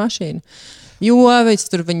dārzu ar mašīnu. Jo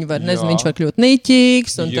viņi var, viņš var kļūt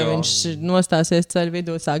niķīgs, un tad viņš nostāsies ceļu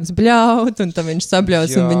vidū, sāks bļaut, un tad viņš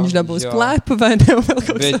sabļaus, un viņš dabūs klepu, vai ne, vēl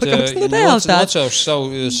kaut kas realitāte.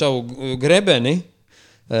 Savu grebeni,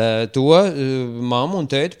 to mammu un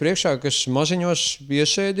tēti priekšā, kas maziņos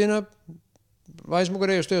iesēdina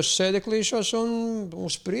aizmugurējos tajos sēdeklīšos un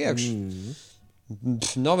uz priekšu.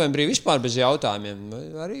 Novembrī vispār bez jautājumiem.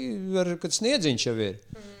 Arī, kad sniedziņš jau ir.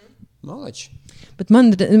 Malači. Bet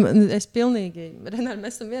es pilnīgi, Renāri,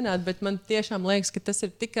 mēs esam vienādi, bet man tiešām liekas, ka tas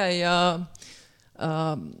ir tikai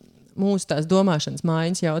mūsu tās domāšanas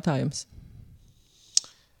mājas jautājums.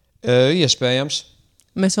 Iespējams.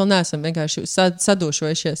 Mēs vēl neesam vienkārši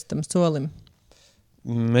sadūšojušies tam solim.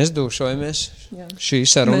 Mēs dūšojamies. Jā. Šī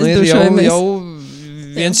saruna Mēs ir dūšojamies. jau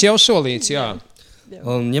viens jau solīts, jā.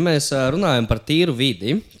 Un, ja mēs runājam par tīru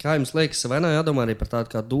vidi, kā jums liekas, vai nav jādomā arī par tādu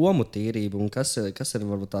kā domu tīrību, un kas ir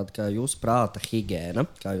varbūt tāda kā jūsu prāta higiēna,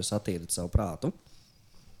 kā jūs attīrat savu prātu?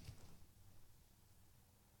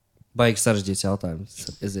 Baigi sarežģīts jautājums.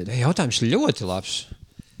 Es zinu. Jautājums ļoti labs.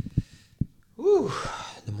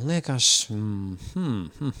 Man liekas,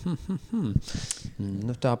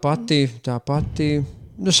 nu, tā pati.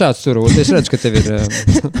 Nu, sāc turot, es redzu, ka tev ir.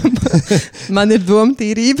 Man ir doma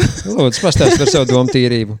tīrība. Lūdzu, pastāsti par savu domu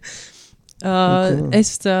tīrību.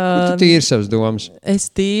 Tu tīri savas domas. Es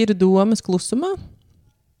tīru domas klusumā.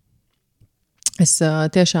 Es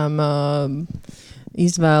tiešām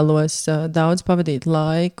izvēlos daudz pavadīt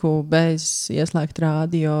laiku bez ieslēgt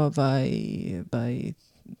radio vai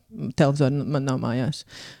televizoru man nav mājās.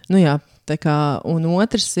 Nu jā, tā kā, un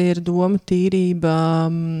otrs ir doma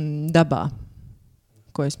tīrība dabā,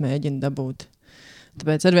 ko es mēģinu dabūt.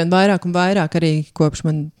 Tāpēc arvien vairāk un vairāk arī kopš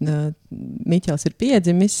man Miķels ir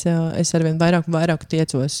piedzimis, es arvien vairāk un vairāk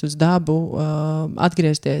tiecos uz dabu,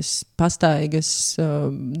 atgriezties pastaigas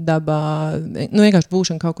dabā, nu vienkārši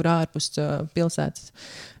būšana kaut kur ārpus pilsētas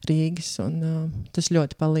Rīgas, un tas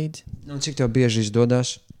ļoti palīdz. Un cik tev bieži izdodas?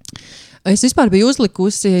 Es vispār biju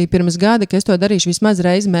uzlikusi pirms gada, ka es to darīšu vismaz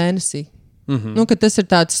reizi mēnesī. Nu, ka tas ir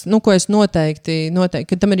tāds, nu, ko es noteikti,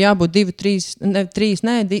 ka tam ir jābūt 1-2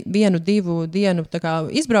 dienu tā kā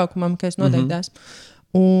izbraukumam, ka es noteikti esmu.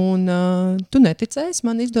 Un tu neticēsi,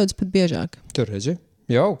 man izdodas pat biežāk. Tu redzi,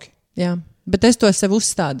 jauki. Jā, bet es to sev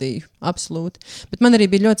uzstādīju, absolūti. Bet man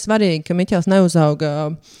arī bija ļoti svarīgi, ka Miķels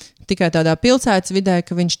neuzauga tikai tādā pilsētas vidē,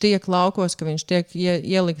 ka viņš tiek laukos, ka viņš tiek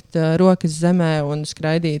ielikt rokas zemē un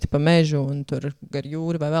skraidīt pa mežu un tur gar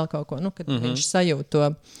jūru vai vēl kaut ko. Nu, kad viņš sajūt to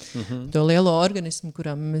lielo organismu,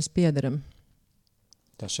 kuram mēs piederam.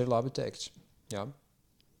 Tas ir labi teikts. Jā.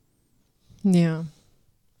 Jā.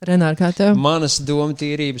 Renāri, kā tev? Manas doma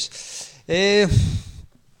tīrības.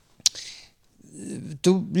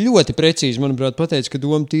 Tu ļoti precīzi, manuprāt, pateici, ka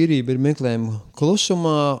doma tīrība ir meklējuma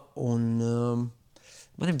klusumā un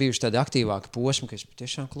man ir bijuši tādi aktīvāki posmi, ka es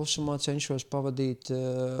tiešām klusumā cenšos pavadīt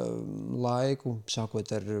laiku, sākot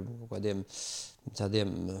ar kādiem tādiem,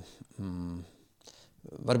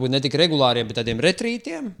 varbūt ne tik regulāriem, bet tādiem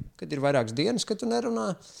retrītiem, kad ir vairākas dienas, kad tu nerunā,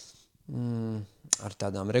 ar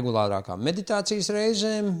tādām regulārākām meditācijas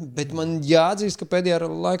reizēm, bet man jāatzīst, ka pēdējā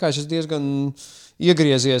laikā es diezgan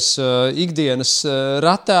iegriezies ikdienas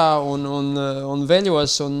ratā un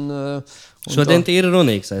veļos Šodien tīri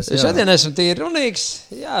runīgs. Šodien esmu tīri runīgs,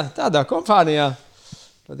 jā, tādā kompānijā.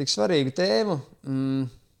 Tā tik svarīga tēma.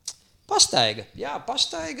 Pastaiga, jā,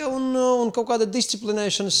 pastaiga un kaut kāda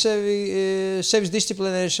disciplinēšana, sevis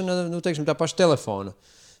disciplinēšana, nu, teiksim, tā paša telefona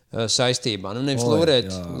saistībā. Nu, nevis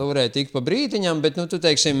lūrēt tik pa brītiņam, bet, nu, tu,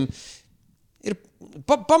 teiksim, ir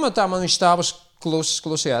pamatā man viņš stāv uz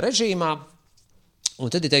klusajā režīmā, un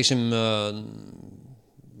tad, teiksim,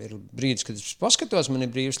 ir brīdis, kad es paskatos, man ir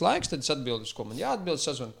brīvs laiks, tad es atbildu, uz ko man jāatbild,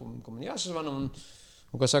 sazvanu, ko man jāsazvana, un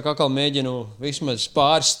kā saka, atkal mēģinu vismaz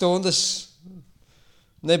pāris stundas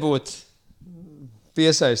nebūt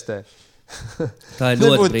piesaistē. Tā ir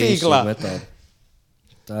ļoti brīnišķīga metode.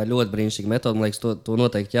 Tā ir ļoti brīnišķīga metode, man liekas, to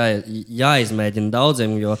noteikti jāizmēģina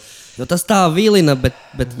daudziem, jo tas tā vilina,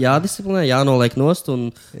 bet jādisciplinē, jānoliek nost, un,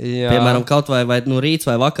 piemēram, kaut vai nu, rīts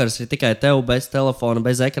vai vakars ir tikai tev bez telefona,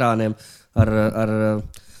 bez ekrāniem,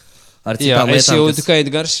 ar citām lietām. Es jūtu, ka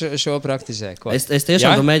Edgars šo praktizē. Es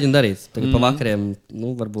tiešām to mēģinu darīt. Tagad pa vakariem,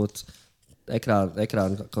 nu, varbūt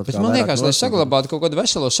ekrānu kaut kā. Bet man liekas, lai saglabātu kaut kādu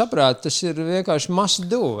veselo saprātu, tas ir vienkārši must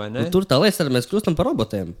do, vai ne? Tur tā lieta, tad mēs kļūstam par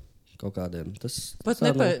robotiem kaut kādiem.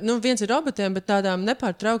 Viens ir robotiem, bet tādām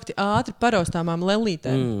nepārtraukti ātri paraustāmām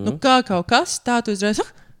lelītēm. Nu, kā kaut kas, tā tu uzreiz...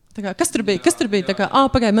 Kas tur bija? Tā kā,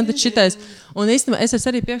 pagaid, man taču šitais. Un īstenībā es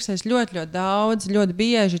esmu arī pieksējis ļoti daudz, ļoti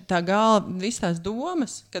bieži tā galva, visas tās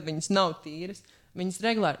domas, kad viņas nav tīras, viņas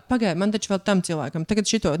regulāri, pagaid, man taču vēl tam cilvēkam, tagad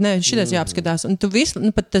šitais jāapskatās. Un tu visu,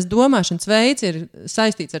 nu, pat tas domāšanas veids ir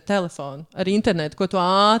saistīts ar telefonu, ar internetu, ko tu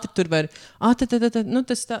ātri tur var,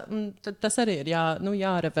 tas arī ir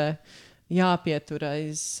jārevē. Jāpietur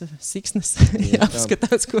aiz siksnas,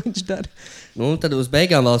 jāapskatās, ko viņš dara. Nu, tad uz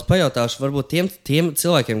beigām vēl es pajautāšu, varbūt tiem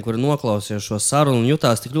cilvēkiem, kuri noklausījās šo sarunu un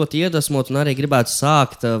jutās tik ļoti iedvesmot un arī gribētu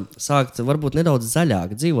sākt varbūt nedaudz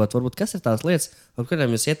zaļāk dzīvot. Varbūt kas ir tās lietas, ar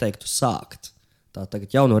kurām jūs ieteiktu sākt? Tā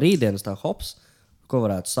tagad jau no rītdienas tā hops, ko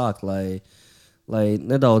varētu sākt, lai lai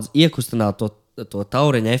nedaudz iekustinātu to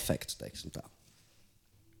tauriņa efektu, teiksim tā.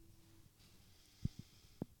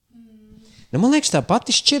 Nu, man liekas, tā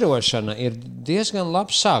pati šķirošana ir diezgan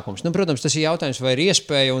labs sākums. Nu, protams, tas ir jautājums, vai ir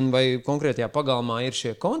iespēja un vai konkrētajā pagalmā ir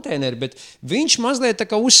šie konteineri, bet viņš mazliet tā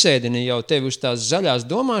kā uzsēdina jau tevi uz tās zaļās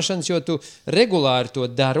domāšanas, jo tu regulāri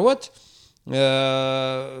to darot,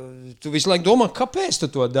 tu visu laiku domā, kāpēc tu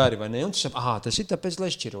to dari, vai ne? Un tu saki, tas ir tāpēc, lai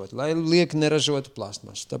šķirot, lai liek neražotu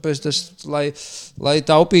plastmasu, tāpēc tas, lai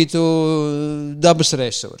taupītu dabas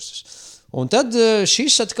resursus. Un tad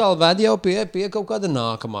šis atkal ved jau pie kaut kāda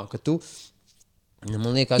nākamā, ka tu,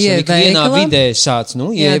 man liekas, ikvienā vidē sāc,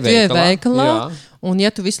 ieveikalā. Un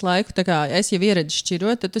ja tu visu laiku, tā kā es jau ieredzu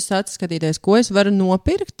šķirot, tad tu sāc skatīties, ko es varu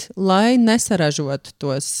nopirkt, lai nesaražotu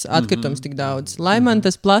tos atkritumus tik daudz. Lai man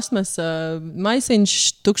tas plasmas maisiņš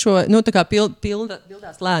tukšo, tā kā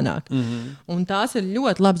pildās lēnāk. Un tās ir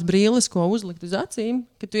ļoti labs brīlis, ko uzlikt uz acīm,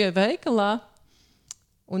 ka tu ieveikalā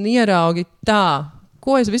un ieraugi tā,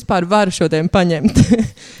 ko es vispār varu šodien paņemt.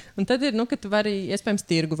 Un tad ir, ka tu vari, iespējams,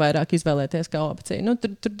 tirgu vairāk izvēlēties kā opciju.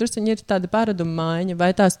 Tur drusciņi ir tāda paraduma maiņa, vai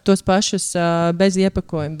tos pašus bez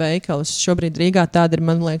iepakojuma veikalus. Šobrīd Rīgā tāda ir,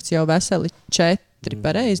 man liekas, jau veseli 4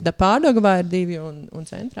 pareizi. Pārdagavā ir 2 un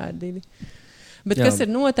centrā ir 2. Bet kas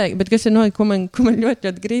ir noteikti, ko man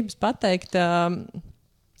ļoti gribas pateikt,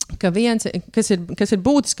 ka viens, kas ir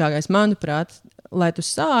būtiskākais, manuprāt, lai tu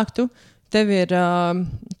sāktu, tev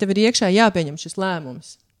ir iekšā jāpieņem šis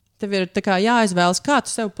lēmums. Tev ir jāizvēlas, kā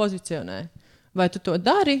tu sev pozicionē. Vai tu to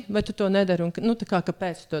dari, vai tu to nedari, un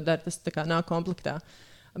kāpēc tu to dari, tas nāk komplektā.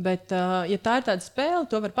 Bet, ja tā ir tāda spēle,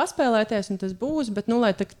 to var paspēlēties, un tas būs, bet,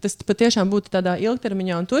 lai tas patiešām būtu tādā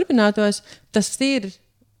ilgtermiņā un turpinātos,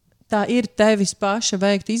 tā ir tevis paša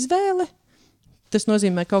veikt izvēle, tas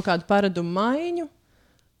nozīmē kaut kādu paradumu maiņu.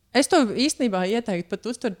 Es to īstenībā ieteiktu pat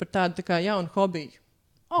uztvert par tādu jaunu hobiju.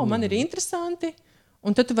 Man ir interesanti.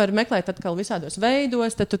 Un tad tu vari meklēt atkal visādos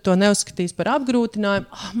veidos, tad tu to neuzskatīsi par apgrūtinājumu.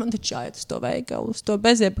 Man taču jāiet uz to veikalu, uz to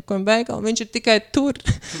beziepakojumu veikalu, viņš ir tikai tur.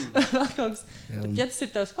 Ja tas ir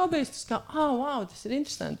tavs hobijs, tas tas ir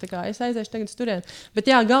interesanti, es aiziešu tagad uz turieni. Bet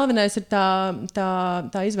galvenais ir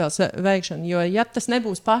tā izvēles veikšana, jo ja tas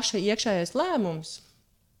nebūs paša iekšējais lēmums,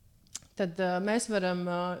 tad mēs varam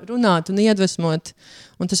runāt un iedvesmot,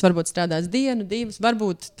 un tas varbūt strādās 1, 2,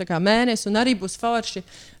 varbūt mēnesi, un arī būs forši,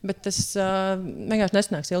 bet tas vienkārši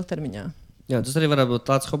nesanāks ilgtermiņā. Jā, tas arī var būt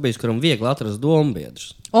tāds hobijs, kuram viegli atrast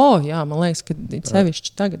dombiedrus. Jā, man liekas, ka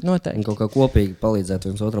sevišķi tagad noteikti. Un kaut kā kopīgi palīdzēt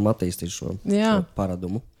viens otram attīstīt šo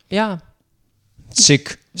paradumu. Jā.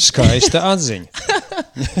 Cik skaista atziņa.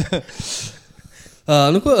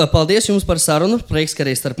 Paldies jums par sarunu. Prieks, ka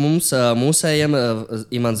arī starp mums mūsējiem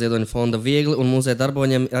Imants Ziedoņa fonda Viegli un mūzē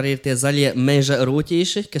darboņiem arī ir tie zaļie meža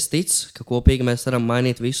rūķīši, kas tic, ka kopīgi mēs varam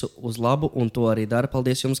mainīt visu uz labu, un to arī dara.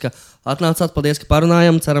 Paldies jums, ka atnācāt, paldies, ka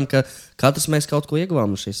parunājam. Ceram, ka katrs mēs kaut ko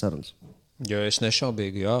ieguvām no šīs sarunas. Jo es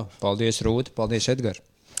nešaubīgi, jā. Paldies, Rūta, paldies, Edgar.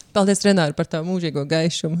 Paldies, Renāri, par tavu mūžīgo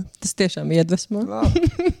gaišumu. Tas tiešām iedvesmo.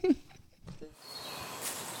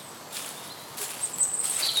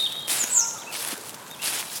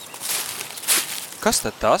 Kas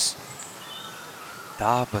tad tas?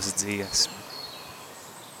 Dabas dziesma.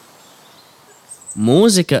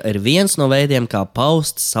 Mūzika ir viens no veidiem, kā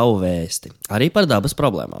paust savu vēsti, arī par dabas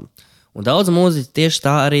problēmām. Un daudz mūziķi tieši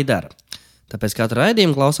tā arī dara. Tāpēc katru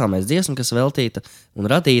raidījumu klausāmies dziesmu, kas veltīta un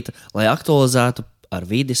radīta, lai aktualizētu ar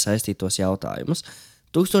vidi saistītos jautājumus.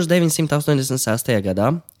 1986.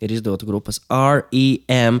 gadā ir izdota grupas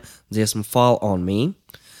R.E.M. dziesma Fall on Me,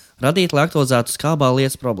 radīta, lai aktualizētu skābā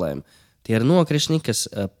lietas problēmu. Tie ir nokrišņi, kas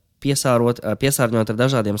piesārņot ar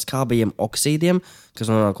dažādiem skābajiem oksīdiem,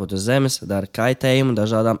 kas nonākot uz zemes, dara kaitējumu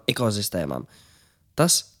dažādām ekosistēmām.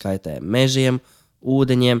 Tas kaitē mežiem,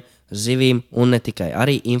 ūdeņiem, zivīm un ne tikai,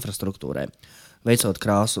 arī infrastruktūrai, veicot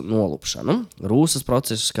krāsu nolupšanu, rūsas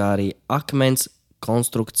procesus, kā arī akmens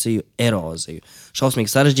konstrukciju eroziju.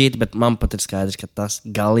 Šausmīgi sarežģīti, bet man pat ir skaidrs, ka tas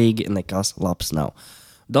galīgi nekas labs nav.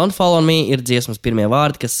 Don't Fall on Me ir dziesmas pirmie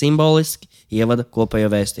vārdi, kas simboliski ievada kopējo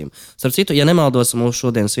vēstījumu. Starp citu, ja nemaldos, mūsu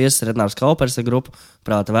šodienas viesis Renārs Kaupers ar grupu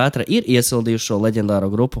Prāta vētra ir iesildījuši šo leģendāro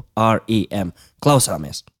grupu R.E.M.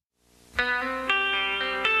 Klausāmies!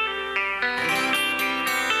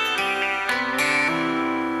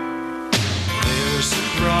 There's a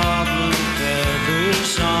problem,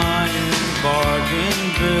 feathers, iron, bargain,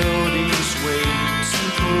 buildings, weights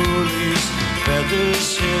and pulleys,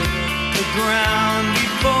 feathers hit the ground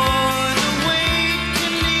before the weight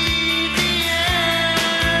can leave the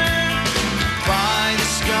air. Buy the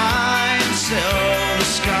sky and sell the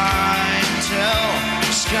sky and tell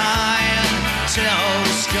the sky and tell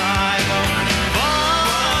the sky. Fall on me,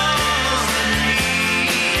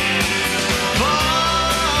 fall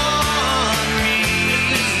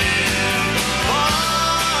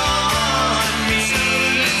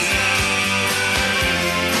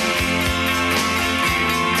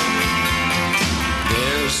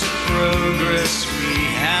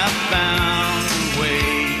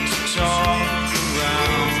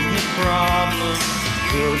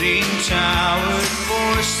building towered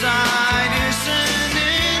foresight isn't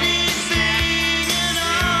anything at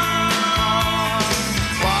all.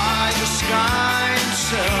 Buy the sky and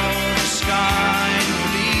sell the sky and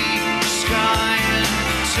leave the sky and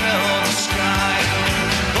tell the sky.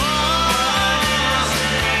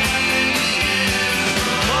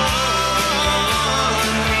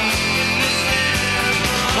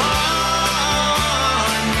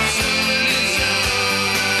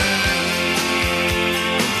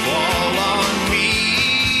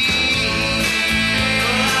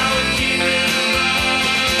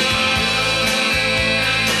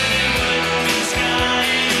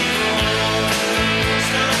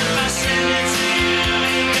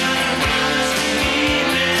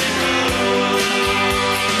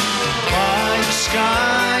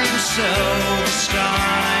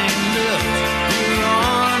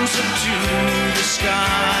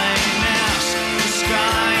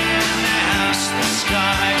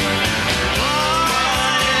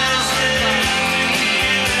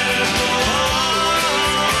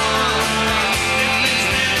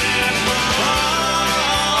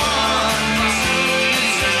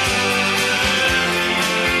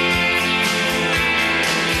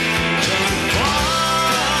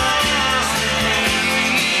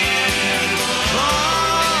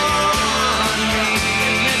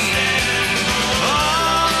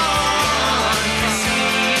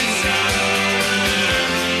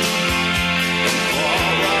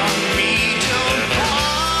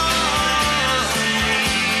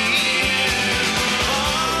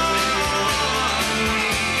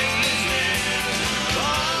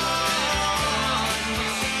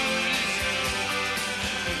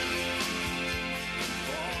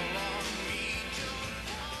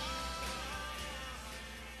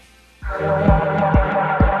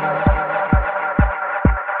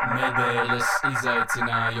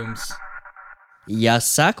 Izaicinājums. Ja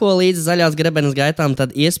seko līdzi zaļās grebenes gaitām,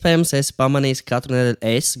 tad iespējams esi pamanījis, ka katru nedēļu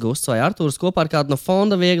es, Gusts vai Artūrs kopā ar kādu no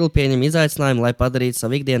fonda viegli pieņem izaicinājumu, lai padarītu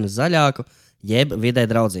savu ikdienu zaļāku, jeb vidē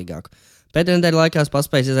draudzīgāku. Pēdējā nedēļa laikā es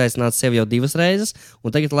paspēju izaicināt sevi jau 2 reizes,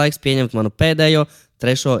 un tagad laiks pieņemt manu pēdējo,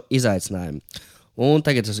 3. izaicinājumu. Un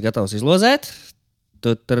tagad esmu gatavs izlozēt.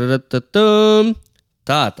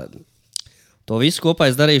 Tātad. To visu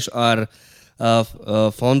kopā es darīšu ar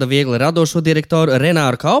fonda viegli radošo direktoru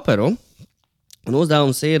Renāru Kauperu. Un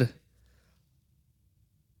uzdevums ir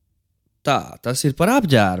tā, tas ir par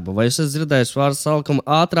apģērbu. Vai jūs esat dzirdējuši vārdu salkumu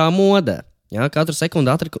ātrā mode? Ja, katru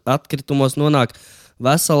sekundi atkritumos nonāk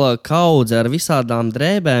vesela kaudze ar visādām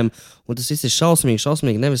drēbēm, un tas viss ir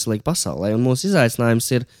šausmīgi neveselīgi pasaulē. Un mūsu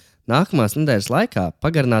izaicinājums ir nākamās nedēļas laikā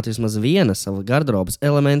pagarināt vismaz viena sava garderobas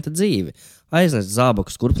elementa dzīvi, aiznest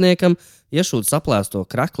zābaku skurpniekam, iešūt saplēsto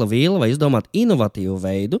krakla vīlu vai izdomāt inovatīvu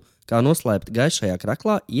veidu, kā noslēpt gaišajā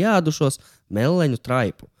kraklā ieēdušos meleņu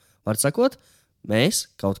traipu. Var sakot, mēs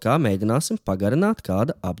kaut kā mēģināsim pagarināt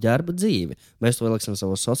kāda apģērba dzīvi. Mēs to ieliksim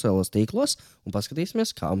savos sociālos tīklos un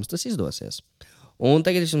paskatīsimies, kā mums tas izdosies. Un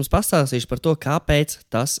tagad es jums pastāstīšu par to, kāpēc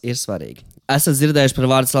tas ir svarīgi. Esat dzirdējuši par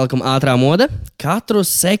vārdu salkumu ātrā mode? Katru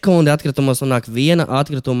sekundi atkritumos nonāk viena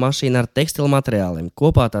atkrituma mašīna ar tekstilu materiāliem.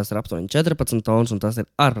 Kopā tās ir aptuveni 14 tonnas, un tas ir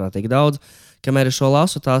ārprātīgi daudz. Kamēr es šo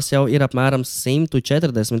lasu, tās jau ir apmēram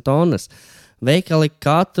 140 tonnas. Veikali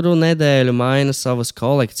katru nedēļu maina savas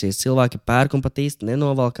kolekcijas. Cilvēki pērk un pat īsti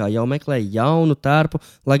nenovalkā, jau meklē jaunu tērpu,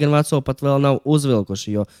 lai gan veco pat vēl nav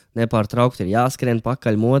uzvilkuši, jo nepārtraukti ir jāskrien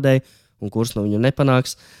pakaļ modei, un kurš no viņu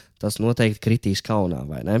nepanāks, tas noteikti kritīs kaunā,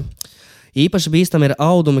 vai ne? Īpaši bīstami ir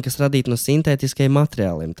audumi, kas radīti no sintētiskajiem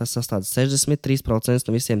materiāliem. Tas sastāv 63%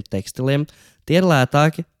 no visiem tekstiliem. Tie ir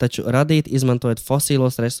lētāki, taču radīti izmantojot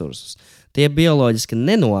fosīlos resursus. Tie bioloģiski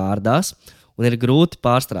nenoārdās un ir grūti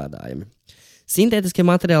pārstrādājami. Sintētiskie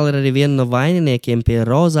materiāli ir arī viena no vaininiekiem pie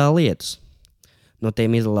rozā lietus. No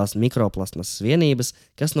tiem izdalās mikroplasmasas vienības,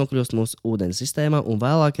 kas nokļūst mūsu ūdens sistēmā un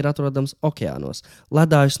vēlāk ir atrodams okeānos,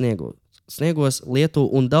 ledāju sniegos,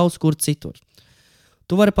 Lietuvā un daudz kur citur.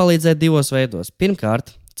 Tu vari palīdzēt 2 veidos. Pirmkārt,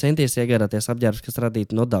 centies iegādāties apģērbus, kas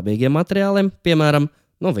radīti no dabīgiem materiāliem, piemēram,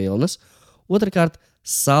 no vilnas. Otrakārt,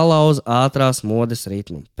 salauz ātrās modes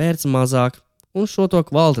ritmu, pērc mazāk un šo to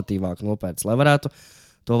kvalitatīvāk nopērc, lai varētu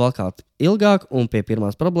to valkāt ilgāk un pie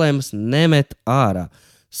pirmās problēmas nemet ārā.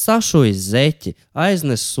 Sašuj zeķi,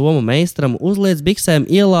 aiznes somu meistaram, uzliec biksēm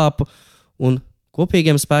ielāpu un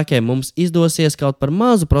kopīgiem spēkiem mums izdosies kaut par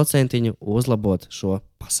mazu procentiņu uzlabot šo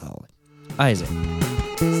pasauli. Aiziet!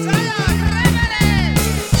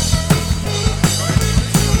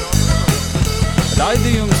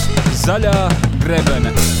 Raidījums Zaļā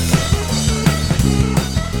grebene.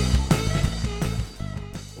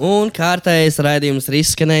 Un kārtējais raidījums ir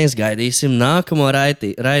izskanējis, gaidīsim nākamo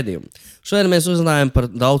raidījumu. Šodien mēs uzrunājam par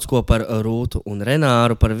daudz ko par Rūtu un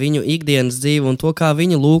Renāru, par viņu ikdienas dzīvi un to, kā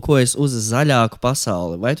viņi lūkojas uz zaļāku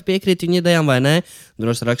pasauli. Vai tu piekrīti viņu idejām vai nē?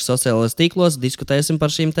 Droši raksti sociālajos tīklos, diskutēsim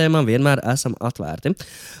par šīm tēmām, vienmēr esam atvērti.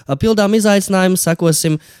 Pildām izaicinājumus,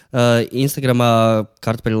 sekosim Instagramā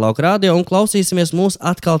Kartupeļu lauka radio un klausīsimies mūs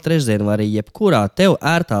atkal trešdien vai arī jebkurā tev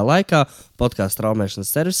ērtā laikā podkāstu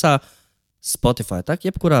straumēšanas servisā. Spotify, tak,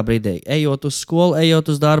 jebkurā brīdī, ejot uz skolu, ejot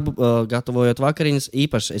uz darbu, gatavojot vakariņas,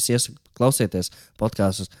 īpaši es iesaku klausieties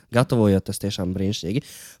podkāstus, gatavojot, tas tiešām brīnišķīgi.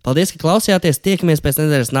 Paldies, ka klausījāties, tiekamies pēc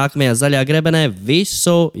nedēļas nākamajā zaļā grebenē,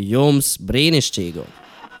 visu jums brīnišķīgu!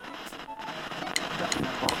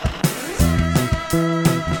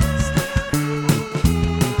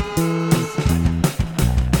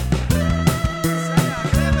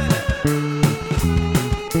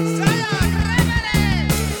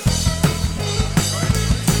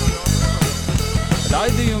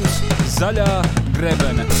 Raidījums Zaļā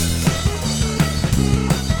grebene.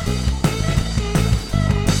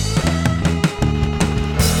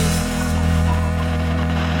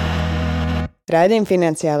 Raidījumu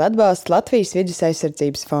finansiāli atbalsta Latvijas Vides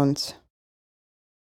aizsardzības fonds.